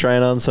catch me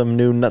trying on some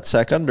new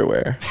nutsack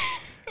underwear.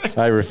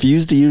 I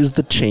refuse to use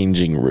the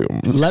changing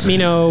rooms. Let me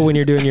know when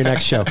you're doing your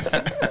next show.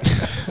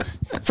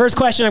 First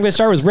question, I'm going to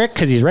start with Rick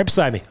because he's right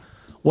beside me.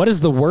 What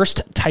is the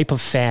worst type of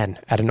fan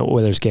at an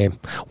Oilers game?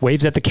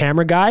 Waves at the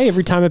camera guy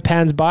every time it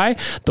pans by?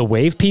 The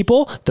wave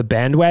people? The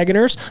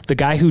bandwagoners? The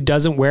guy who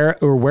doesn't wear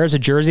or wears a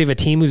jersey of a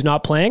team who's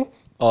not playing?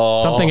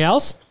 Something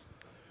else?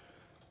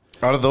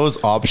 Out of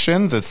those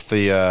options, it's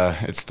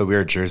the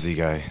weird jersey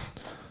guy.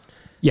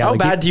 Yeah. How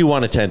bad do you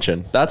want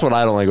attention? That's what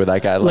I don't like with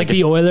that guy. Like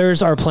the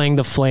Oilers are playing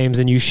the Flames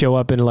and you show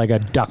up in like a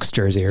Ducks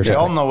jersey or They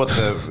all something. know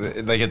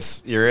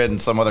what you're in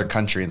some other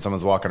country and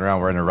someone's walking around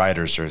wearing a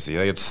Riders jersey.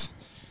 It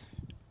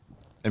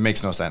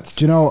makes no sense.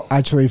 Do you know,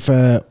 actually,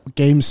 for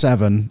Game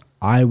 7,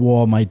 I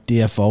wore my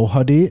DFO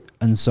hoodie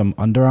and some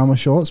Under Armour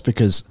shorts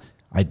because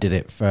I did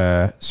it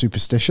for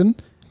Superstition,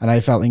 and I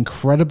felt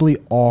incredibly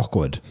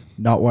awkward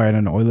not wearing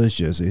an Oilers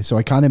jersey. So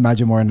I can't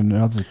imagine wearing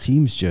another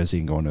team's jersey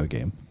and going to a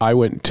game. I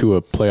went to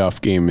a playoff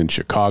game in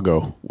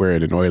Chicago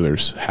wearing an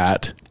Oilers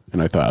hat,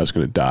 and I thought I was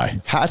going to die.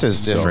 Hat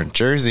is different.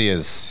 Jersey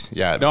is,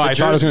 yeah. No, I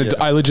thought I was going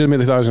to. I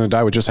legitimately thought I was going to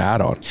die with just a hat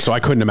on. So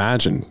I couldn't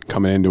imagine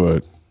coming into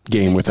a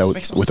game with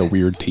a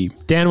weird team.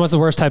 Dan, what's the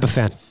worst type of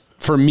fan?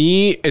 For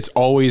me, it's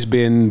always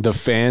been the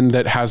fan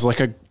that has like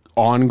a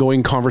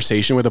ongoing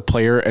conversation with a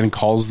player and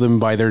calls them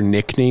by their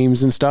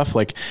nicknames and stuff.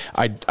 Like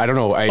I don't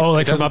know.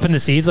 Like from up in the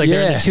seats, like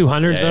they're in the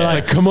 200s. They're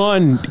like, come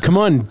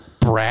on,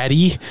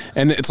 Braddy.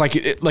 And it's like,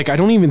 I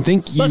don't even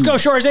think let's go,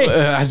 Shorzy.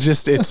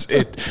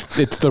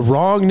 It's the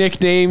wrong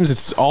nicknames.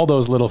 It's all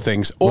those little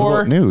things.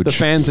 Or the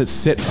fans that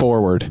sit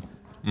forward,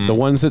 the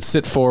ones that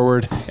sit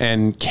forward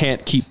and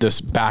can't keep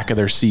this back of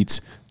their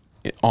seats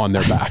on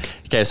their back.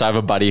 Okay, so I have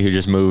a buddy who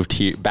just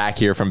moved back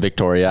here from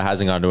Victoria,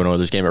 hasn't gone to an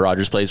Oilers game at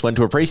Rogers Place, went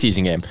to a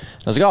preseason game.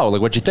 I was like, oh,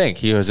 like, what'd you think?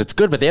 He goes, it's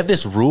good, but they have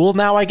this rule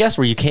now, I guess,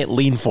 where you can't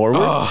lean forward.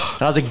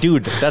 And I was like,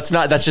 dude, that's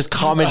just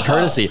common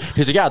courtesy.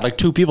 He's like, yeah, like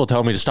 2 people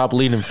tell me to stop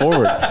leaning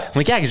forward. I'm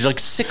like, yeah, because you're like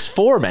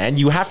 6'4", man.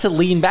 You have to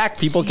lean back.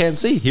 People can't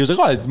see. He was like,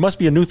 oh, it must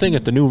be a new thing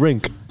at the new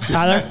rink.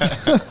 Tyler,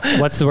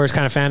 what's the worst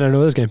kind of fan at an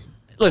Oilers game?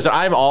 Listen,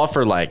 I'm all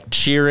for like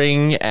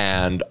cheering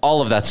and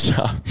all of that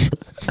stuff.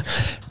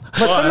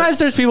 But sometimes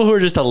there's people who are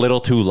just a little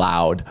too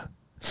loud.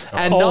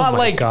 And not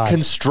like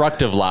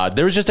constructive loud.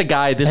 There was just a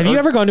guy. Have you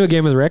ever gone to a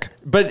game with Rick?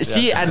 But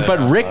but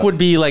Rick would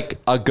be like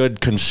a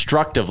good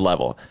constructive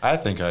level. I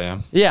think I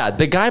am. Yeah,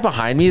 the guy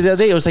behind me the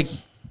other day, it was like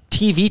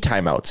TV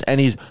timeouts,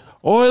 and he's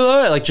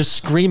Oilers, like just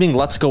screaming,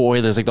 "Let's go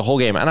Oilers!" like the whole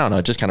game. I don't know,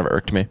 it just kind of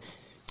irked me.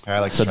 I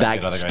like so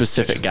that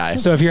specific guy.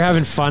 So if you're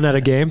having fun at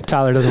a game,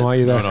 Tyler doesn't want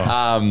you there.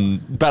 No.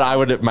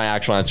 But my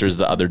actual answer is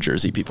the other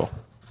Jersey people.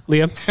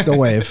 Liam, the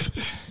Wave.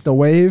 The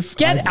Wave.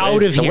 Get out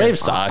of here. The Wave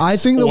sucks. I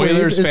think the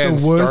Oilers Wave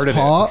is the worst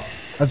part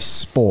of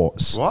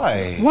sports.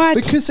 Why? What?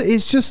 Because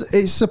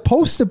it's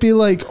supposed to be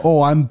like,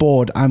 oh, I'm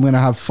bored, I'm going to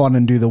have fun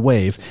and do the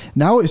Wave.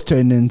 Now it's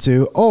turned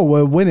into, oh,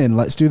 we're winning,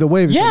 let's do the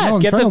Wave. Yeah,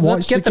 like, no,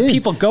 let's get the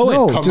people going.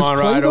 No, Come just on,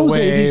 play ride a those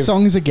wave. 80s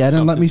songs again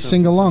and let me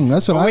sing along.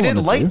 That's what I We want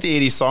didn't like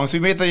the 80s songs. We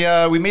made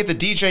the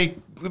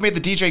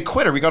DJ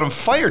quitter. We got him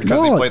fired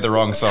because he played the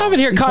wrong song. I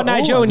haven't heard Cotton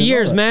Eye Joe in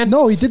years, man.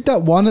 No, he did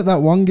that one at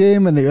that one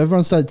game and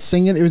everyone started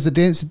singing. It was the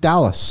Dance of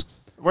Dallas.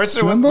 Which is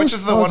the one where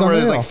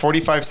there's like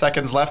 45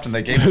 seconds left and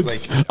they gave it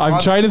like... I'm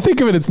trying to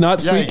think of it. It's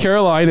not Sweet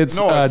Caroline. It's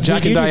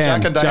Jack and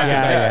Diane. Jack and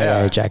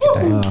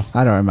Diane.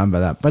 I don't remember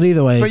that. But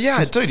either way, but yeah,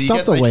 dude, stop you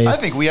get, the Wave. I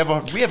think we have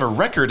a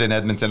record in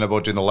Edmonton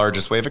about doing the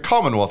largest wave at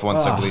Commonwealth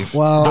once, I believe.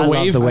 Well, I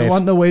love the Wave. I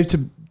want the Wave to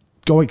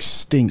go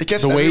extinct.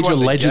 The Wave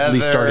allegedly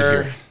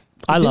started here.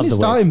 I love the Wave. Didn't it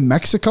start in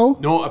Mexico?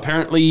 No,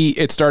 apparently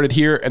it started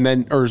here, and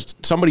then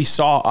somebody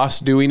saw us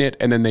doing it,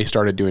 and then they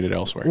started doing it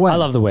elsewhere. I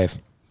love the Wave.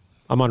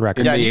 I'm on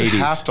record. Yeah, in the you 80s.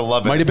 have to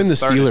love it. Might have been the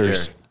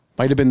Steelers.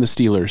 Might have been the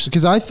Steelers.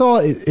 Because I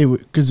thought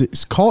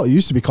it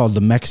used to be called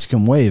the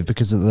Mexican Wave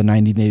because of the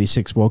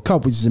 1986 World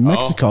Cup, which is in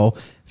Mexico.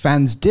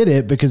 Fans did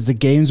it because the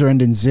games were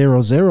ending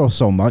 0-0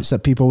 so much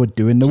that people were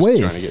doing the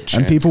Wave,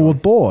 and people were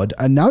bored.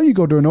 And now you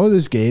go to an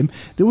Oilers game.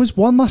 There was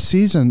one last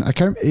season.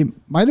 It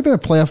might have been a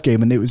playoff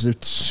game, and it was a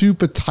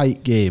super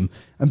tight game,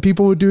 and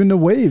people were doing the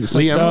Wave. It's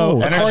like,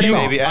 Liam, energy,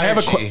 baby. I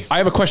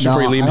have a question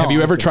for you, Liam. Have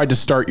you ever tried to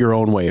start your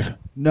own Wave?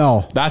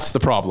 No, that's the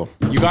problem.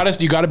 You got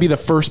to be the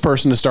first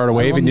person to start a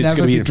Wave, and it's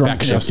going to be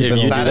infectious. If you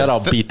do that, I'll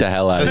beat the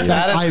hell out of you.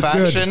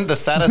 The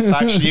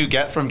satisfaction you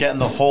get from getting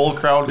the whole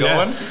crowd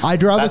going.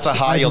 I'd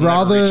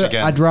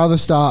rather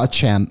start a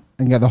chant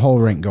and get the whole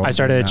rink going. I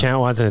started a chant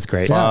once and it's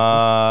great.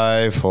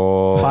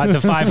 5-hole. The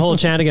 5-hole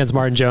chant against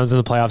Martin Jones in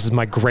the playoffs is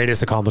my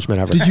greatest accomplishment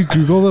ever. Did you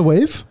Google the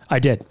Wave? I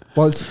did.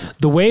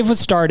 The Wave was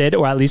started,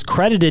 or at least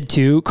credited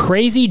to,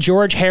 Crazy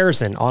George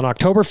Harrison on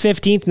October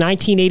 15th,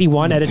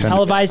 1981 at a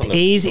televised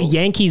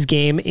A's-Yankees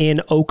game in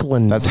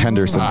Oakland. That's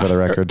Henderson for the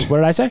record. What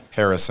did I say?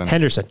 Henderson.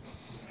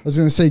 I was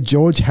going to say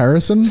George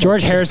Harrison.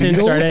 George Harrison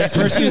started.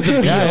 First, he was the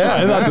Beatles.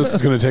 I thought this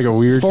was going to take a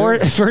weird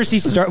turn. First, he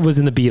was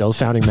in the Beatles,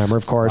 founding member,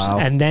 of course,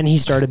 and then he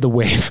started the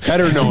Wave.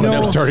 Better known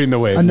than starting the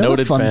Wave.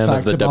 Noted fan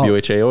of the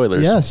WHA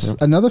Oilers. Yes,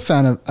 another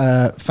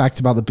fact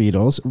about the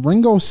Beatles: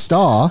 Ringo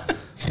Starr,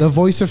 the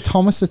voice of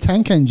Thomas the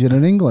Tank Engine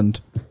in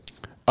England.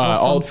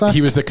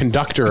 He was the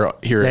conductor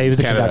here. Yeah, he was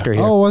the Canada. conductor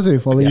here. Oh, was he?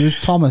 Well, he was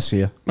Thomas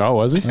here. Oh,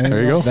 was he?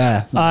 There you go.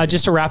 There.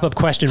 Just to wrap up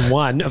question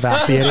 1 of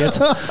Ask the Idiots.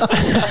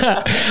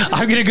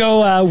 I'm going to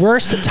go,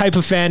 worst type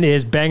of fan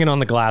is banging on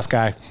the glass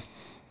guy.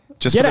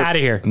 Just get out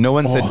of here. No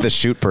one said the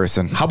shoot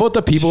person. How about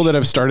the people that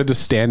have started to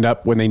stand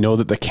up when they know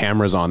that the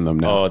camera's on them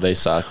now? Oh, they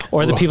suck.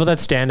 Or the people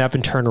that stand up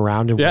and turn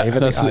around and wave at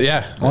the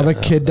guy. Or the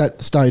kid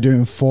that started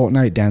doing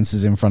Fortnite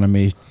dances in front of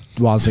me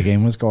whilst the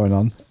game was going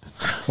on.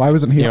 Why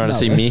wasn't he? You want to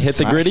see me hit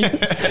the gritty?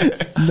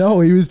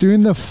 No, he was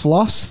doing the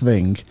floss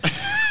thing.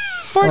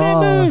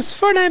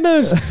 Fortnite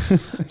moves.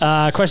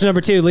 Question number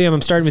 2, Liam,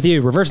 I'm starting with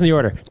you. Reversing the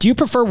order. Do you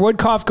prefer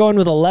Woodcoff going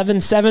with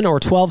 11-7 or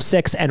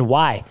 12-6, and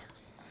why?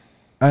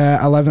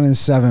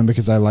 11-7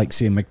 because I like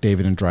seeing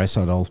McDavid and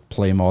Draisaitl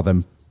play more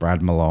than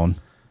Brad Malone.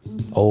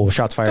 Oh,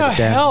 shots fired at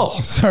Dan. Hell?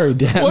 Sorry,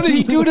 Dan. What did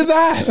he do to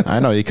that? I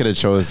know, you could have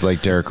chose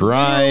like Derek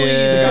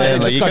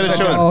Ryan. Like, you could have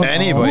chose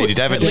anybody.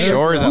 Devin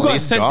Shores at Who got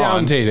least sent gone.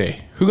 down,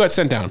 Tay-Tay? Who got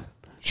sent down?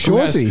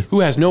 Shorzy. Who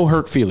has no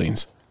hurt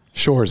feelings?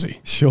 Shorzy.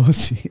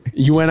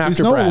 You went after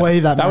There's no Brad. way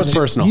that was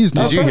personal.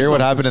 Did you hear what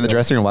happened in the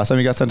dressing room last time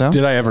he got sent down?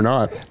 Did I ever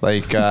not?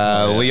 Like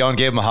Leon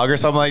gave him a hug or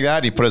something like that.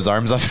 And he put his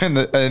arms up in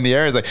the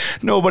air. He's like,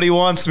 nobody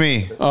wants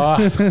me.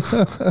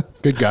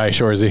 Good guy,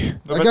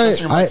 Shorzy. That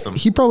guy,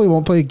 he probably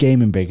won't play a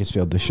game in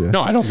Bakersfield this year.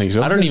 No, I don't think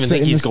so. I don't even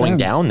think he's going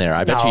down there.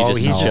 I bet you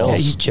he just chills.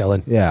 He's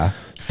chilling. Yeah.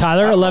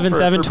 Tyler,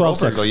 11-7,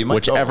 12-6.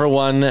 Whichever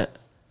one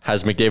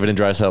has McDavid and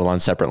Draisaitl on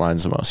separate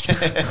lines the most.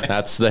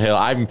 That's the hill.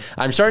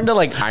 I'm starting to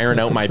like iron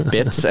out my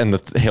bits and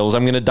the hills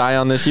I'm going to die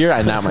on this year,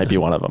 and that might be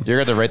one of them. You're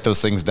going to write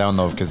those things down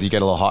though, because you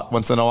get a little hot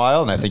once in a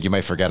while, and I think you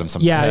might forget them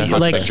sometimes. Yeah,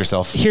 like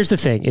yourself. Here's the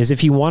thing: is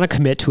if you want to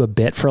commit to a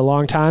bit for a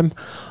long time,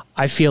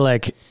 I feel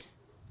like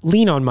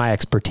lean on my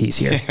expertise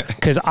here,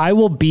 because I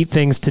will beat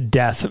things to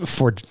death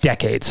for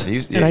decades,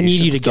 and I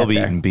need you to still get be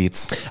there. eating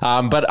beats.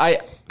 But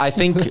I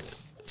think.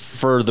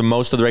 For the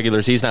most of the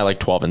regular season, I like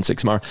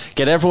 12-6 more.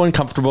 Get everyone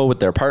comfortable with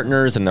their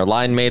partners and their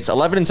line mates.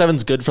 11-7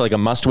 is good for like a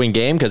must-win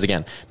game because,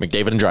 again,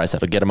 McDavid and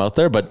Draisaitl get them out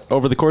there. But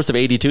over the course of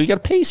 82, you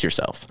got to pace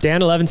yourself.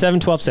 Dan, 11-7,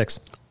 12-6.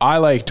 I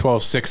like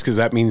 12-6 because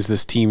that means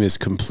this team is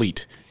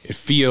complete. It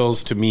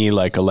feels to me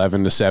like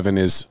 11-7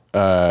 is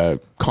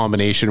a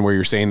combination where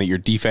you're saying that your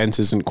defense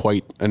isn't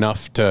quite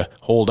enough to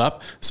hold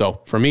up.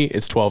 So for me,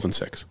 it's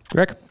 12-6.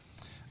 Rick?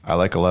 I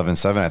like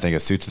 11-7. I think it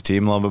suits the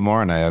team a little bit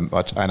more, and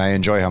I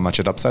enjoy how much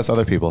it upsets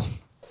other people.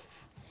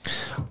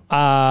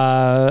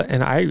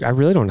 And I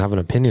really don't have an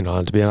opinion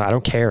on it, to be honest. I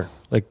don't care.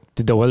 Like,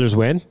 did the Oilers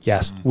win?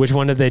 Yes. Which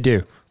one did they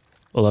do?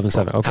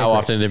 11-7. Okay. How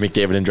often did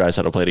McDavid and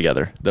Draisaitl play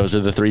together? Those are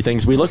the three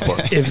things we look for.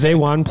 If they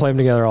won, play them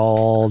together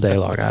all day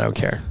long. I don't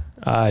care.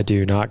 I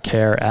do not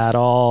care at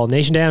all.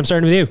 Nation Dan, I'm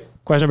starting with you.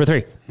 Question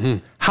number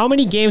 3. How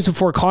many games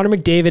before Connor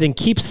McDavid and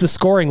keeps the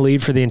scoring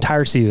lead for the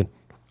entire season?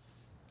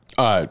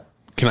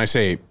 Can I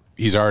say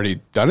he's already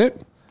done it?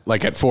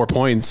 Like at 4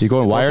 points. You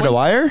going wire to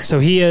wire? So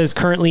he is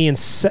currently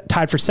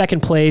tied for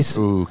second place.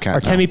 Ooh,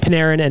 Artemi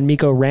Panarin and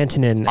Mikko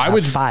Rantanen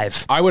have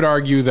 5. I would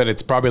argue that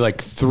it's probably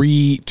like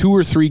 2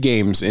 or 3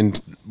 games in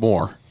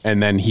more,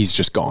 and then he's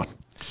just gone.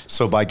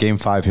 So by game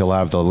 5, he'll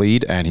have the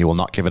lead, and he will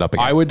not give it up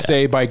again. I would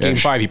say by game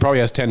 5, he probably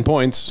has 10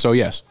 points. So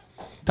yes.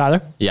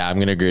 Tyler? Yeah, I'm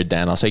going to agree with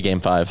Dan. I'll say game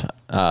 5,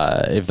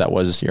 if that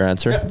was your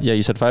answer. Yeah,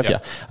 you said 5? Yeah.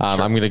 Sure.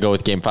 I'm going to go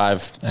with game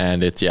 5,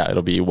 and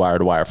it'll be wire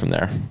to wire from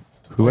there.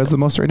 Who has the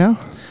most right now?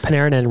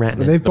 Panarin and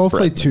Rantanen. They've both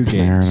played 2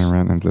 games.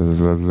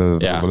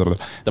 Yeah.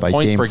 The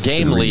points per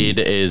game lead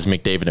is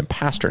McDavid and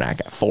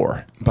Pasternak at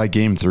 4. By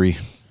game 3.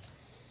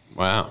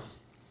 Wow.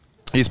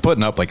 He's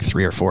putting up like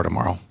 3 or 4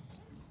 tomorrow.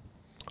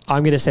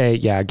 I'm going to say,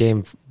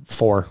 game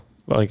 4.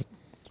 Like,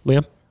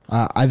 Liam?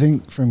 I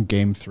think from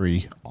game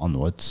 3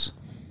 onwards,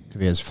 if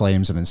he has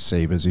Flames and then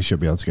Sabres, he should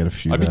be able to get a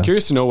few. I'd be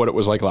curious to know what it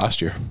was like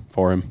last year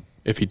for him,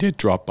 if he did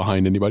drop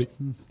behind anybody.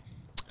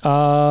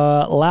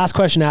 Last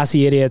question, Ask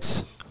the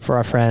Idiots, for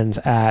our friends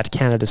at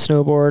Canada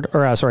Snowboard,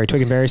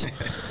 Twig and Berries.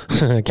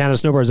 Canada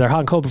Snowboard is their hot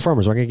and cold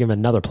performers. We're going to give them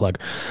another plug.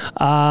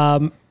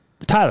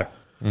 Tyler,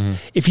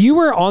 if you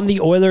were on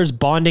the Oilers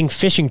bonding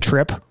fishing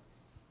trip,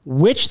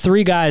 which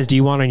 3 guys do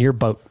you want on your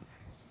boat?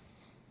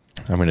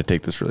 I'm going to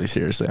take this really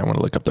seriously. I want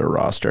to look up their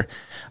roster.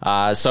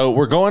 So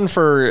we're going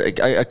for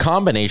a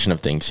combination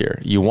of things here.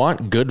 You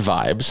want good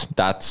vibes.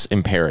 That's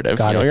imperative.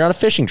 You're on a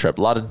fishing trip,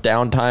 a lot of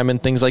downtime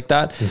and things like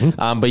that.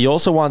 But you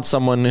also want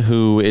someone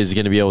who is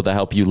going to be able to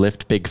help you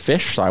lift big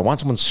fish. So I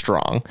want someone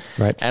strong.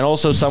 Right. And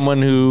also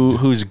someone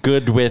who's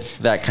good with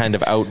that kind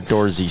of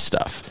outdoorsy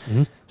stuff.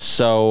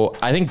 So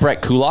I think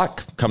Brett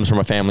Kulak comes from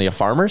a family of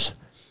farmers.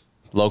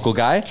 Local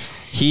guy.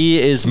 He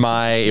is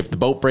if the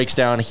boat breaks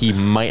down, he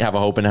might have a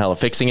hope in hell of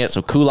fixing it.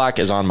 So Kulak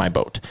is on my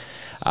boat.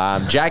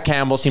 Jack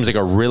Campbell seems like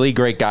a really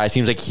great guy.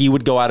 Seems like he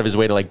would go out of his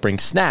way to bring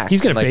snacks.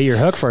 He's going to bait your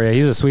hook for you.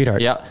 He's a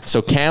sweetheart. Yeah.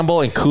 So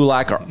Campbell and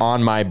Kulak are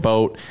on my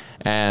boat.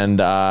 And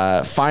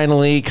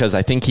finally, because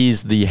I think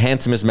he's the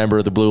handsomest member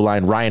of the blue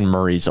line, Ryan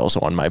Murray's also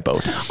on my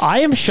boat.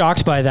 I am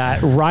shocked by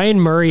that. Ryan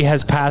Murray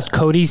has passed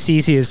Cody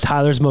Ceci as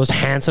Tyler's most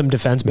handsome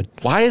defenseman.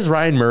 Why is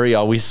Ryan Murray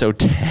always so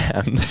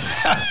tan?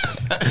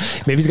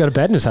 Maybe he's got a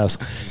bed in his house.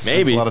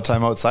 Maybe. A lot of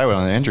time outside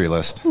on the injury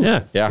list.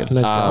 Yeah.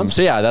 Nice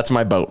that's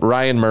my boat.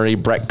 Ryan Murray,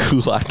 Brett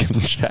Kulak, and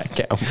Jack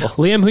Campbell.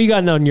 Liam, who you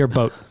got on your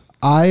boat?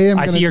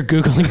 I see you're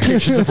Googling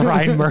pictures of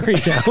Ryan Murray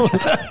now.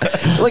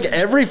 Look,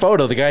 every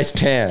photo, the guy's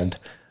tanned.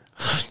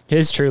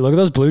 It's true. Look at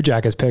those Blue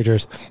Jackets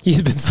pictures. He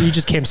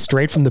just came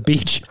straight from the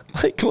beach.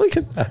 Like, look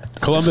at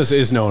that. Columbus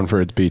is known for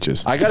its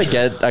beaches. I gotta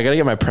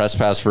get my press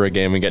pass for a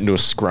game and get into a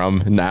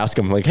scrum and ask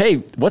him like,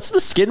 hey, what's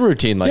the skin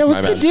routine like? Yeah,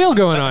 what's the deal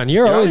going on?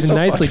 You're always so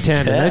nicely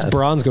tanned. Nice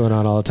bronze going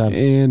on all the time.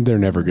 And they're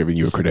never giving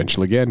you a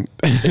credential again.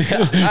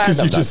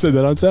 Because you just said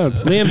that on sound.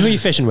 Liam, who are you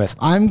fishing with?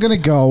 I'm going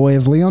to go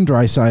with Leon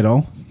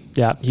Draisaitl.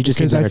 Yeah, he just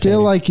because I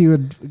feel like you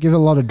would give a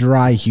lot of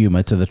dry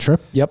humor to the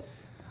trip. Yep.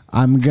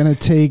 I'm going to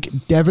take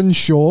Devon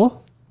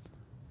Shore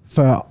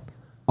for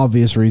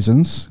obvious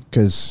reasons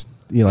because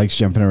he likes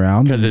jumping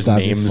around. Because his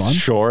name's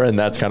Shore and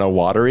that's kind of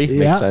watery.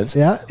 Makes sense.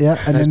 Yeah. And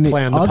nice then the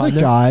other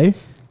guy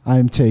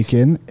I'm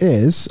taking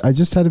is, I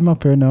just had him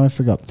up here, now I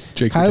forgot.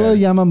 Jake Kyler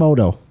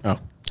Yamamoto. Oh.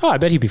 Oh, I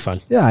bet he'd be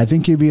fun. Yeah, I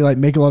think he'd be like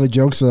make a lot of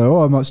jokes. Like,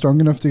 I'm not strong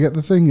enough to get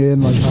the thing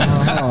in. Like,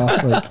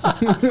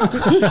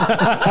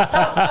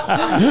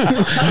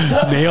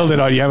 Nailed it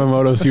on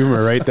Yamamoto's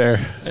humor right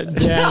there.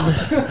 Dan,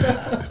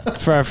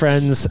 for our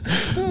friends,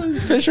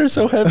 Fish are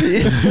so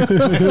heavy.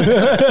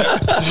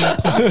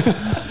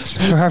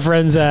 for our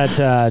friends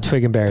at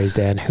Twig and Berries,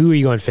 Dan, who are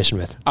you going fishing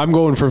with? I'm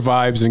going for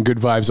vibes and good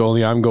vibes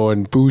only. I'm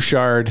going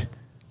Bouchard,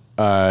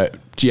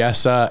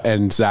 Jessa,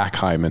 and Zach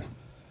Hyman.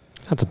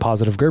 That's a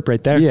positive group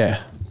right there.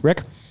 Yeah.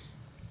 Rick?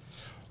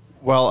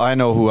 Well, I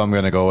know who I'm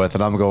going to go with,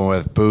 and I'm going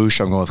with Bush.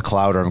 I'm going with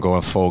Clowder. I'm going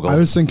with Fogel. I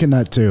was thinking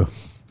that too.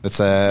 It's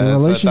The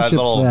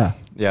relationship's there.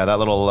 Yeah, that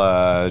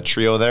little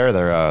trio there.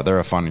 They're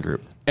a fun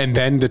group. And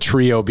then the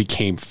trio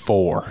became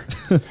 4.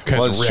 Well,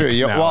 it's true.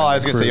 Well, I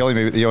was going to say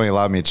you only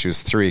allowed me to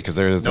choose 3 because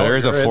there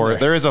is a fourth.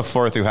 There is a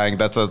fourth who hang.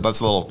 That's a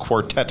little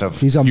quartet of.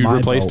 He's on You my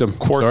replaced boat. him.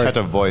 Quartet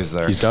Sorry. of boys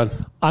there. He's done.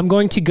 I'm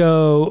going to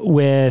go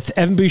with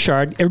Evan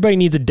Bouchard. Everybody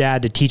needs a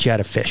dad to teach you how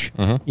to fish.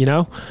 You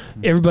know,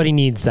 everybody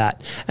needs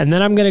that. And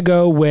then I'm going to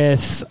go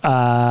with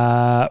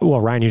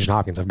Ryan Nugent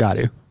Hopkins. I've got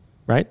to,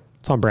 right?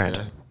 It's on brand.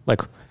 Yeah.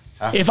 Like,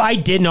 if I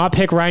did not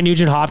pick Ryan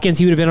Nugent Hopkins,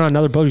 he would have been on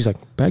another boat. He's like,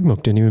 Bag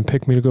Milk didn't even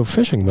pick me to go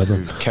fishing with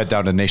him. Head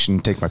down to Nation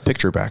and take my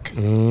picture back.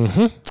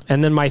 And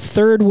then my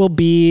third will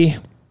be, you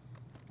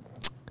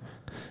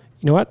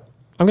know what?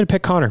 I'm going to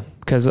pick Connor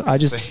because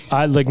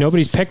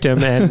nobody's picked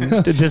him, and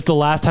this is the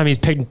last time he's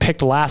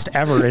picked last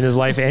ever in his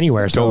life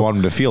anywhere. So Don't want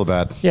him to feel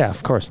bad. yeah,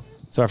 of course.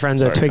 So our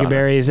friends at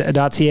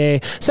twigandberries.ca,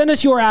 send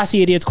us your Ask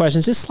the Idiots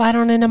questions. Just slide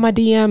on into my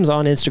DMs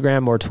on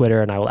Instagram or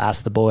Twitter, and I will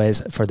ask the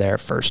boys for their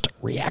first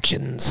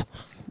reactions.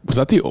 Was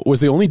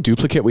the only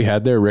duplicate we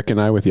had there, Rick and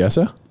I with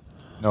Yessa?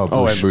 No,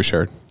 Oh, and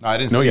Bouchard. No, I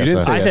didn't No, say you Yessa.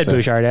 didn't say I said Yessa.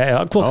 Bouchard.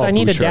 Because I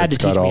need a dad to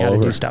Bouchard's teach got me how all to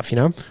do over. stuff, you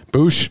know?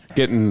 Bouch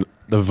getting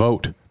the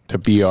vote to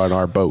be on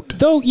our boat.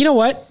 Though, you know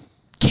what?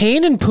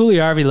 Kane and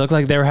Pugliarvi looked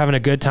like they were having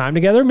a good time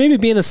together. Maybe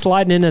being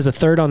sliding in as a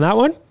third on that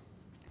one.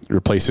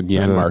 Replacing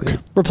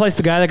Janmark. Replace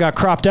the guy that got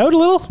cropped out a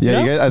little. Yeah, you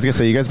know? you guys, I was gonna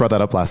say you guys brought that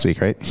up last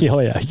week, right? Oh,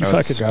 yeah. You That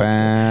was fucking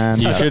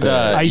fantastic. You should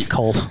ice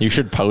cold. You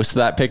should post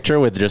that picture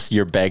with just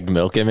your bagged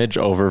milk image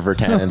over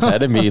Virtanen's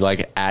head and be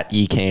like, at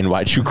Kane,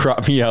 why'd you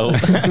crop me out?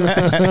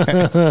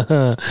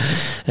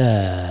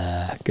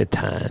 Good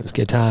times,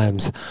 good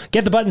times.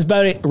 Get the buttons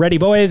ready,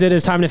 boys. It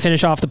is time to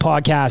finish off the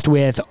podcast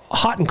with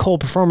hot and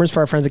cold performers for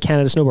our friends at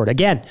Canada Snowboard.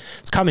 Again,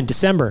 it's coming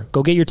December.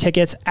 Go get your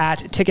tickets at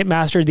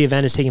Ticketmaster. The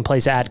event is taking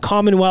place at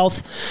Commonwealth.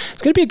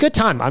 It's going to be a good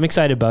time. I'm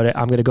excited about it.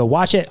 I'm going to go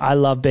watch it. I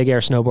love big air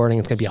snowboarding.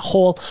 It's going to be a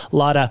whole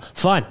lot of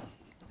fun.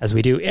 As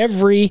we do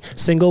every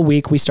single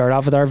week, we start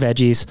off with our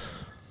veggies.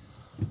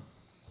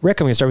 Rick,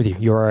 I'm going to start with you.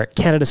 Your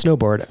Canada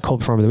Snowboard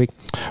cold performer of the week.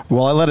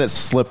 Well, I let it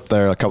slip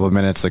there a couple of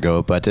minutes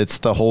ago, but it's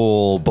the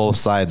whole both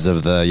sides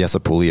of the Yessa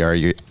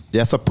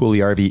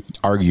Pugliarvi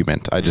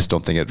argument. I just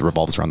don't think it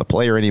revolves around the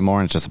player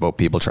anymore. It's just about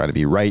people trying to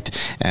be right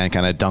and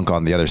kind of dunk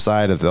on the other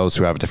side of those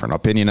who have a different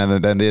opinion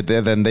than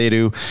they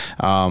do.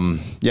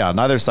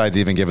 Neither side's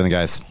even giving the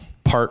guys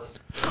part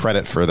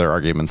credit for their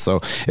arguments.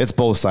 So it's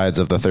both sides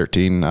of the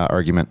 13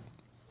 argument.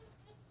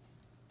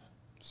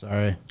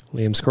 Sorry.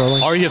 Liam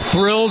scrolling. Are you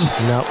thrilled?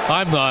 No.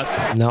 I'm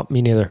not. No,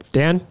 me neither.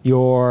 Dan,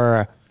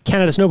 your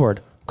Canada Snowboard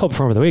cold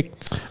performer of the week.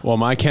 Well,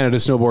 my Canada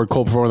Snowboard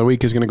cold performer of the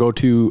week is going to go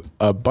to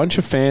a bunch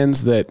of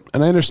fans that,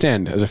 and I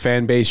understand as a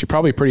fan base, you're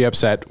probably pretty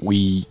upset.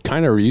 We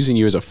kind of are using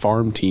you as a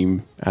farm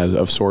team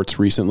of sorts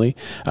recently.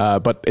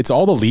 But it's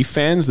all the Leaf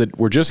fans that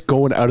were just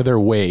going out of their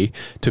way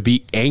to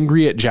be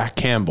angry at Jack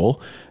Campbell.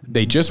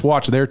 They just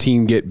watched their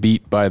team get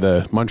beat by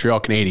the Montreal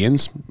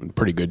Canadiens,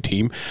 pretty good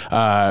team.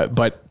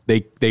 But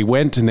they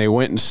went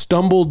and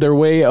stumbled their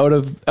way out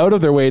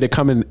of their way to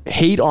come and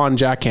hate on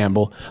Jack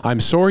Campbell. I'm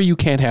sorry you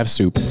can't have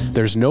soup.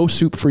 There's no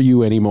soup for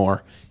you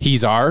anymore.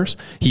 He's ours.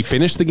 He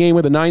finished the game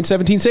with a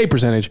 .917 save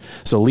percentage.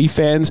 So Leaf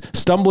fans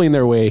stumbling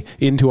their way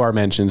into our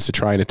mentions to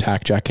try and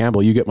attack Jack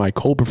Campbell. You get my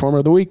cold performer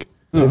of the week.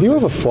 Have you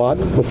ever fought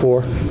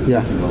before?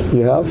 Yeah.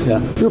 You have? Yeah.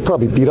 You were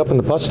probably beat up in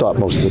the bus stop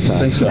most of the time. I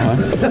think so,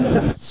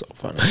 huh? So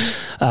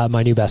funny.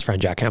 My new best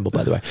friend, Jack Campbell,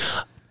 by the way.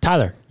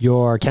 Tyler,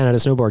 your Canada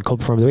Snowboard cold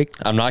performer of the week.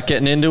 I'm not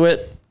getting into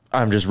it.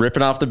 I'm just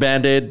ripping off the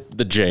Band-Aid,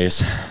 the Jays.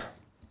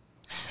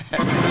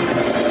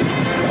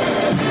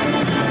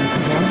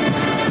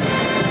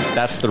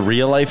 That's the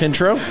real life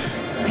intro.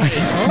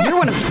 You're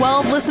one of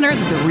 12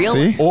 listeners of the real.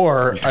 See?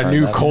 Or a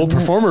new cold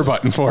performer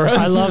button for us.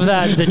 I love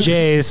that the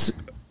Jays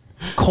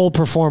cold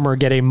performer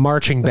get a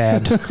marching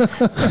band. See,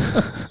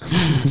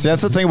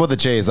 that's the thing about the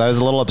Jays. I was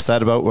a little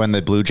upset about when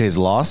the Blue Jays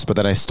lost, but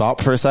then I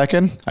stopped for a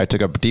second. I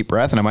took a deep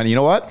breath and I went, you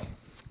know what?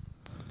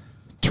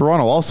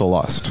 Toronto also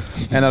lost.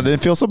 And I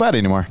didn't feel so bad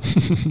anymore.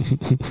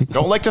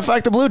 Don't like the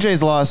fact the Blue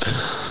Jays lost,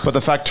 but the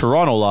fact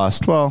Toronto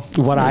lost, well.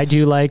 What I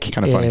do like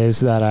kinda funny. is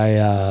that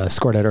I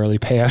scored an early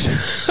payout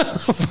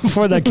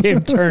before that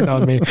game turned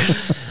on me.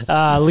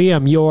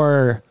 Liam,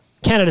 your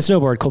Canada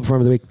Snowboard cold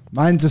performer of the week.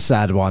 Mine's a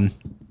sad one.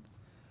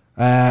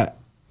 The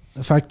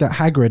fact that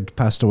Hagrid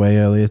passed away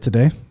earlier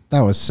today.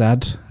 That was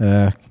sad.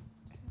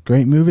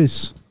 Great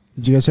movies.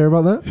 Did you guys hear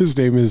about that? His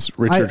name is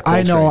Richard Coltrane.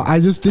 I know. I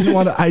just didn't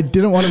want to. I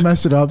didn't want to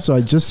mess it up, so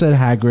I just said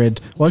Hagrid.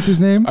 What's his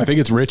name? I think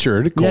it's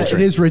Richard Coltrane. Yeah,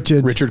 it is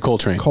Richard. Richard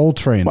Coltrane.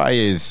 Coltrane. Why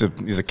he's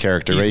a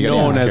character, He's right?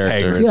 known as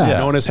Hagrid. Yeah.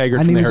 Known as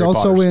Hagrid and from he the was Harry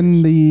also Potter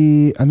in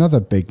series. another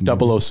big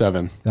movie.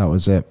 007. That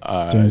was it.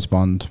 James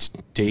Bond.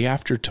 Day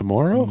After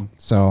Tomorrow?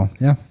 So,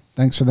 yeah.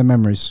 Thanks for the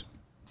memories.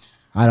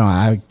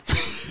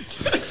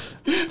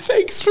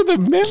 Thanks for the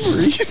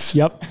memories.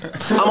 Yep.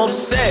 I'm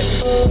upset.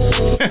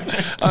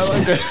 I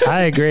like it.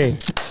 I agree.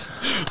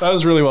 That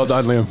was really well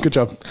done, Liam. Good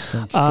job.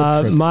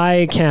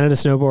 My Canada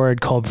Snowboard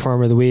Cold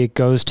Performer of the Week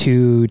goes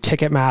to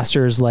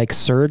Ticketmaster's like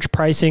surge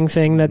pricing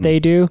thing that they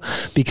do,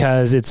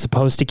 because it's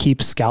supposed to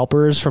keep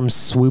scalpers from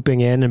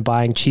swooping in and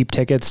buying cheap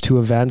tickets to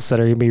events that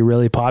are going to be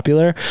really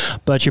popular.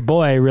 But your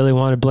boy really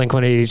wanted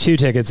Blink-182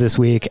 tickets this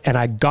week, and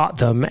I got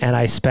them, and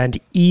I spent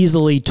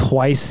easily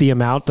twice the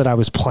amount that I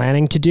was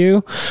planning to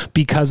do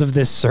because of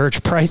this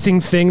surge pricing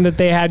thing that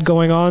they had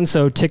going on.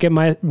 So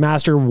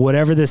Ticketmaster,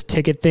 whatever this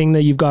ticket thing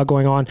that you've got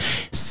going on,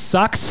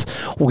 sucks.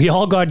 We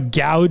all got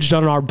gouged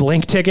on our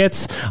Blink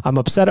tickets. I'm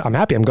upset. I'm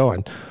happy I'm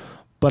going,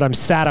 but I'm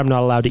sad I'm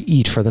not allowed to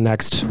eat for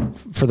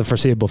the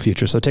foreseeable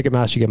future. So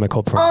Ticketmaster, you get my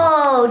cold promo.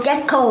 Oh,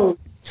 that's cold.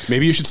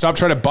 Maybe you should stop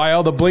trying to buy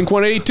all the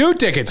Blink-182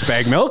 tickets,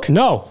 Bag Milk.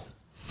 No,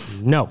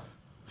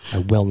 I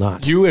will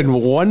not. You and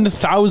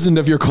 1,000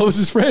 of your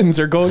closest friends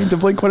are going to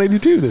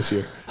Blink-182 this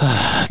year.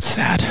 It's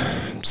sad.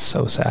 It's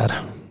so sad.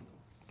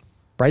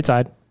 Bright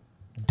side,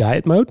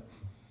 diet mode.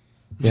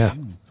 Yeah.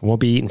 I won't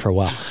be eating for a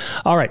while.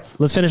 All right,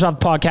 let's finish off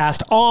the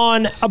podcast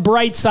on a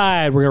bright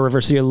side. We're going to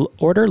reverse the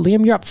order.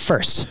 Liam, you're up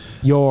first.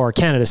 Your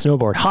Canada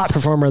Snowboard Hot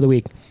Performer of the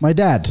Week. My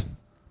dad,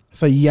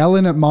 for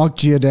yelling at Mark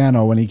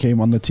Giordano when he came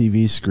on the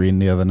TV screen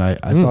the other night.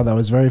 I thought that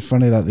was very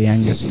funny that the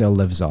anger still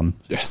lives on.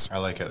 Yes. I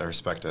like it. I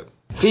respect it.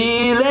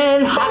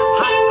 Feeling hot,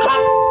 hot,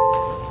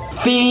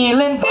 hot.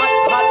 Feeling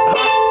hot, hot,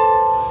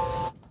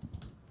 hot.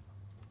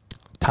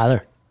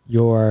 Tyler,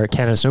 your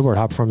Canada Snowboard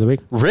Hot Performer of the Week.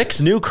 Rick's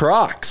new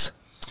Crocs.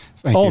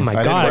 Oh my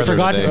God, I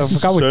forgot we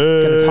were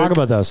going to talk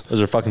about those.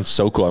 Those are fucking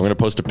so cool. I'm going to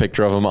post a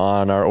picture of them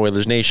on our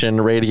Oilers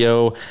Nation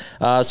radio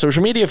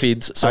social media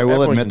feeds. So I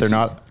will admit they're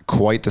not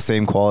quite the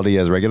same quality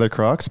as regular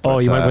Crocs. But,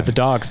 you went with the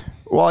dogs.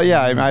 Well,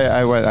 yeah, I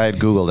had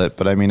Googled it,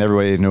 but I mean,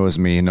 everybody knows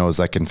me, knows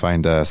I can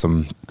find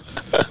some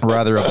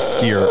rather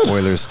obscure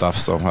Oilers stuff,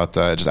 so I'll have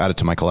to just add it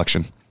to my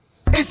collection.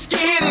 It's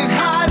getting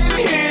hot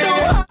in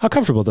here. How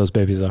comfortable those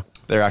babies are?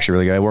 They're actually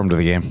really good. I wore them to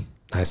the game.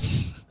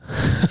 Nice.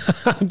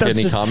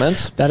 Any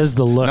comments? That is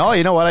the look. No,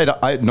 you know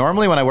what? I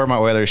normally when I wear my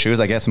Oilers shoes,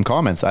 I get some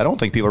comments. I don't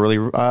think people really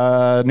knew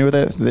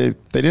that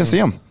they didn't see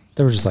them.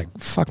 They were just like,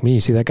 "Fuck me! You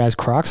see that guy's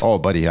Crocs?" Oh,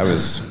 buddy, I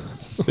was.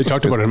 They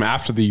talked about him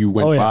after you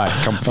went by.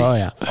 Comfy. Oh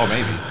yeah. Oh,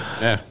 maybe.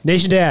 Yeah.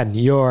 Nation Dan,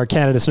 your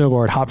Canada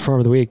Snowboard Hot Performer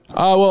of the Week.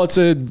 Well,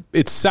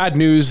 it's sad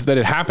news that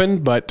it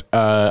happened, but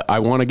I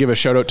want to give a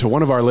shout out to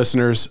one of our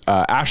listeners,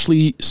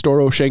 Ashley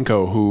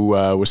Storoshenko, who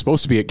was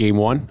supposed to be at Game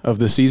 1 of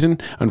the season.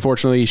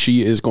 Unfortunately,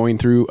 she is going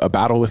through a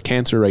battle with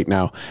cancer right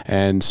now,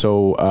 and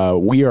so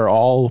we are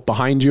all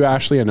behind you,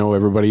 Ashley. I know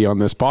everybody on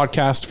this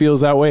podcast feels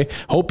that way.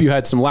 Hope you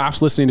had some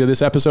laughs listening to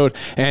this episode,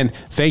 and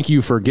thank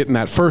you for getting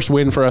that first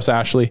win for us,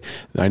 Ashley.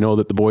 I know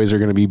that the boys are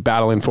going to be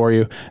battling for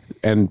you,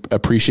 and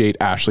appreciate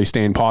Ashley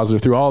staying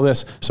positive through all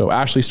this. So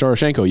Ashley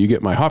Storoshenko, you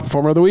get my Hot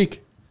Performer of the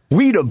Week.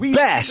 We the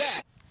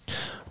best.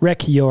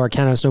 Rick, your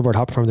Canada Snowboard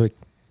Hot Performer of the Week.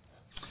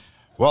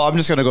 Well, I'm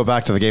just going to go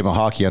back to the game of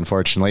hockey,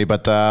 unfortunately,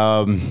 but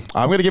I'm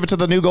going to give it to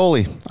the new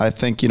goalie. I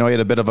think, he had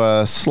a bit of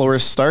a slower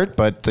start,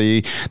 but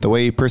the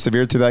way he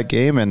persevered through that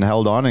game and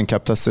held on and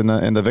kept us in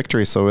the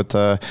victory. So where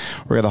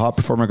the Hot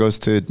Performer goes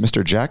to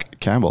Mr. Jack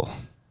Campbell.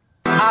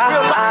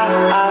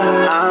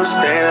 I'm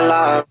staying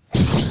alive.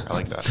 I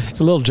like that.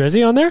 A little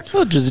Drizzy on there? A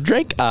little Drizzy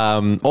Drake.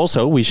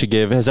 Also, we should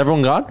give... Has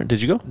everyone gone?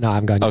 Did you go? No,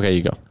 I'm gone. Okay,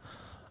 you go.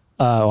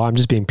 I'm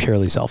just being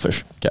purely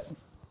selfish. Okay.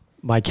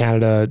 My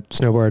Canada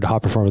Snowboard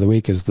Hot Performer of the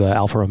Week is the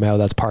Alfa Romeo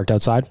that's parked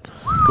outside.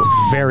 Cool.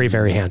 It's very,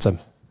 very handsome.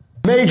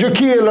 Major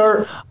key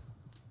alert.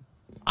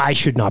 I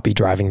should not be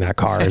driving that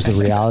car is the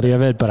reality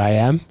of it, but I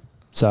am.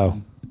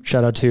 So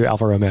shout out to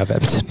Alfa Romeo of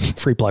Edmonton.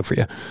 Free plug for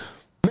you.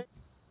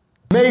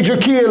 Major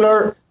key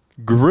alert.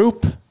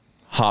 Group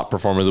Hot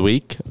Performer of the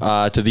Week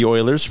to the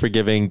Oilers for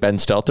giving Ben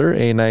Stelter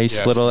a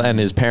nice little, and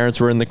his parents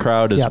were in the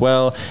crowd as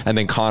well, and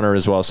then Connor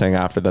as well, saying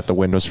after that the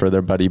win was for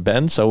their buddy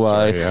Ben. So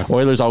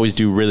Oilers always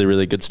do really,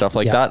 really good stuff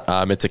like that.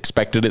 It's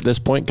expected at this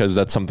point because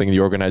that's something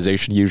the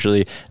organization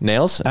usually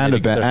nails. And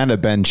a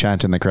Ben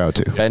chant in the crowd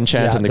too. Ben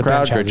chant in the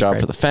crowd, great job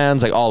for the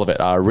fans, like all of it.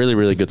 Really,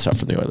 really good stuff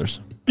from the Oilers.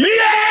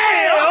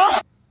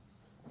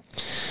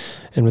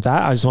 And with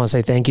that, I just want to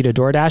say thank you to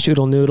DoorDash,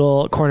 Oodle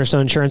Noodle, Cornerstone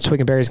Insurance, Twig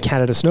and Berries,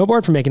 Canada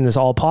Snowboard for making this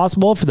all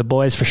possible, for the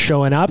boys for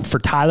showing up, for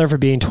Tyler for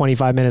being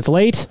 25 minutes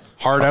late.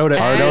 Hard out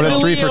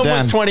at 3 for Dan.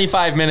 Was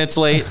 25 minutes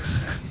late.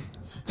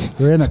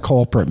 We're in a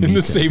corporate meeting. In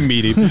the same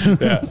meeting.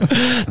 Yeah.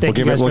 We'll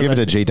give it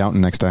to Jay Downton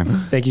next time.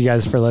 Thank you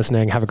guys for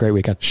listening. Have a great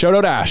weekend. Shout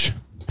out Ash.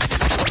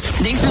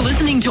 Thanks for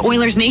listening to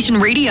Oilers Nation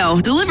Radio,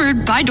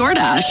 delivered by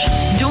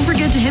DoorDash. Don't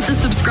forget to hit the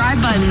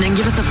subscribe button and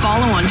give us a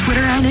follow on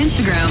Twitter and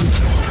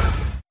Instagram.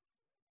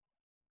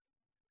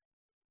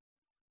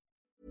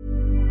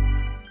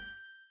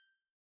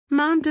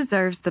 Mom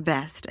deserves the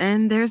best,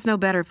 and there's no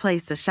better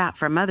place to shop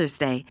for Mother's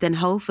Day than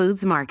Whole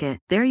Foods Market.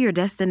 They're your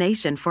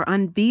destination for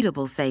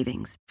unbeatable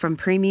savings, from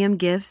premium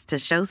gifts to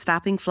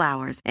show-stopping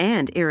flowers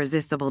and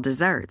irresistible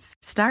desserts.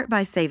 Start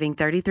by saving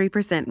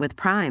 33% with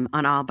Prime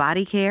on all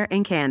body care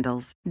and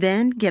candles.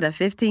 Then get a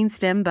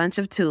 15-stem bunch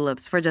of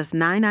tulips for just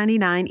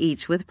 $9.99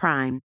 each with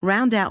Prime.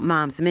 Round out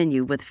Mom's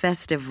menu with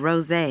festive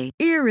rosé,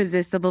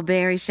 irresistible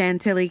berry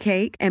chantilly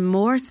cake, and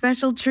more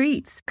special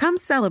treats. Come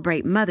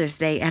celebrate Mother's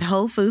Day at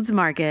Whole Foods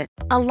Market.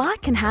 A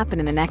lot can happen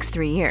in the next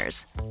 3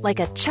 years.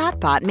 Like a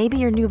chatbot may be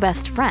your new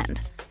best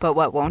friend. But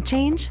what won't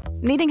change?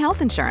 Needing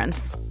health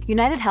insurance.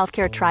 United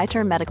Healthcare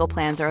Tri-Term Medical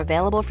Plans are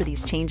available for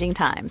these changing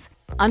times.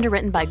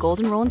 Underwritten by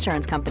Golden Rule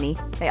Insurance Company,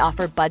 they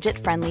offer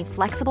budget-friendly,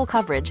 flexible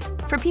coverage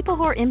for people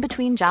who are in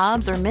between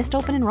jobs or missed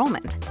open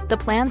enrollment. The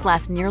plans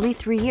last nearly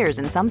 3 years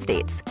in some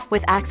states,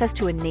 with access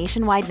to a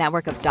nationwide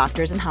network of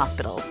doctors and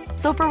hospitals.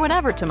 So for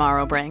whatever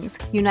tomorrow brings,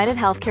 United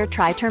Healthcare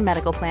Tri-Term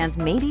Medical Plans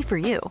may be for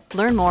you.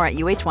 Learn more at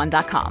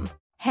uh1.com.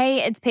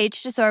 Hey, it's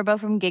Paige DeSorbo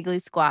from Giggly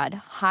Squad.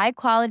 High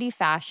quality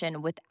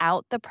fashion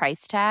without the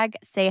price tag.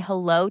 Say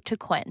hello to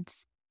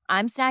Quince.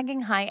 I'm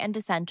snagging high-end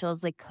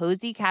essentials like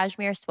cozy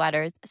cashmere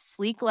sweaters,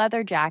 sleek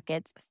leather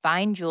jackets,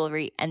 fine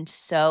jewelry, and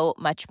so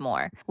much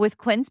more. With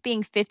Quince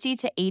being 50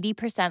 to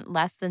 80%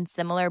 less than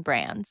similar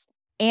brands.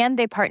 And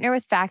they partner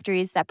with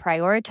factories that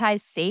prioritize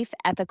safe,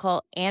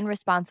 ethical, and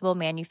responsible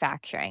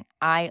manufacturing.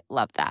 I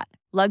love that.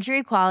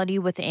 Luxury quality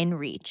within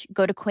reach.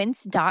 Go to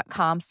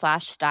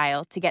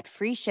quince.com/style to get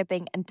free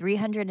shipping and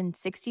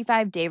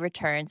 365-day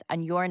returns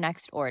on your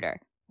next order.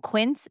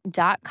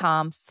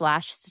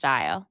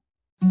 Quince.com/style.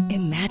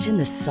 Imagine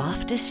the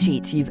softest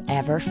sheets you've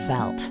ever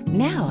felt.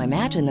 Now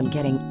imagine them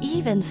getting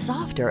even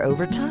softer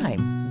over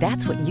time.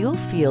 That's what you'll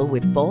feel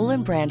with Boll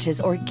 & Branch's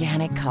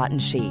organic cotton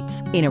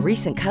sheets. In a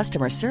recent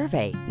customer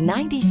survey,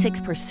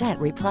 96%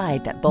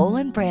 replied that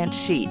Boll & Branch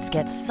sheets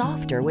get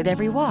softer with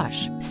every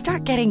wash.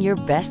 Start getting your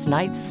best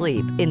night's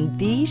sleep in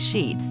these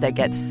sheets that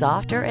get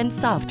softer and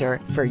softer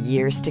for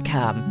years to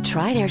come.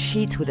 Try their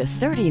sheets with a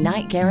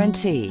 30-night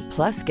guarantee.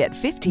 Plus, get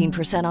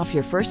 15% off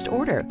your first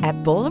order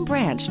at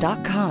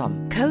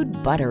bollandbranch.com. Code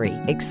BUTTERY.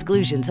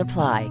 Exclusions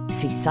apply.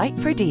 See site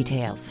for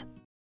details.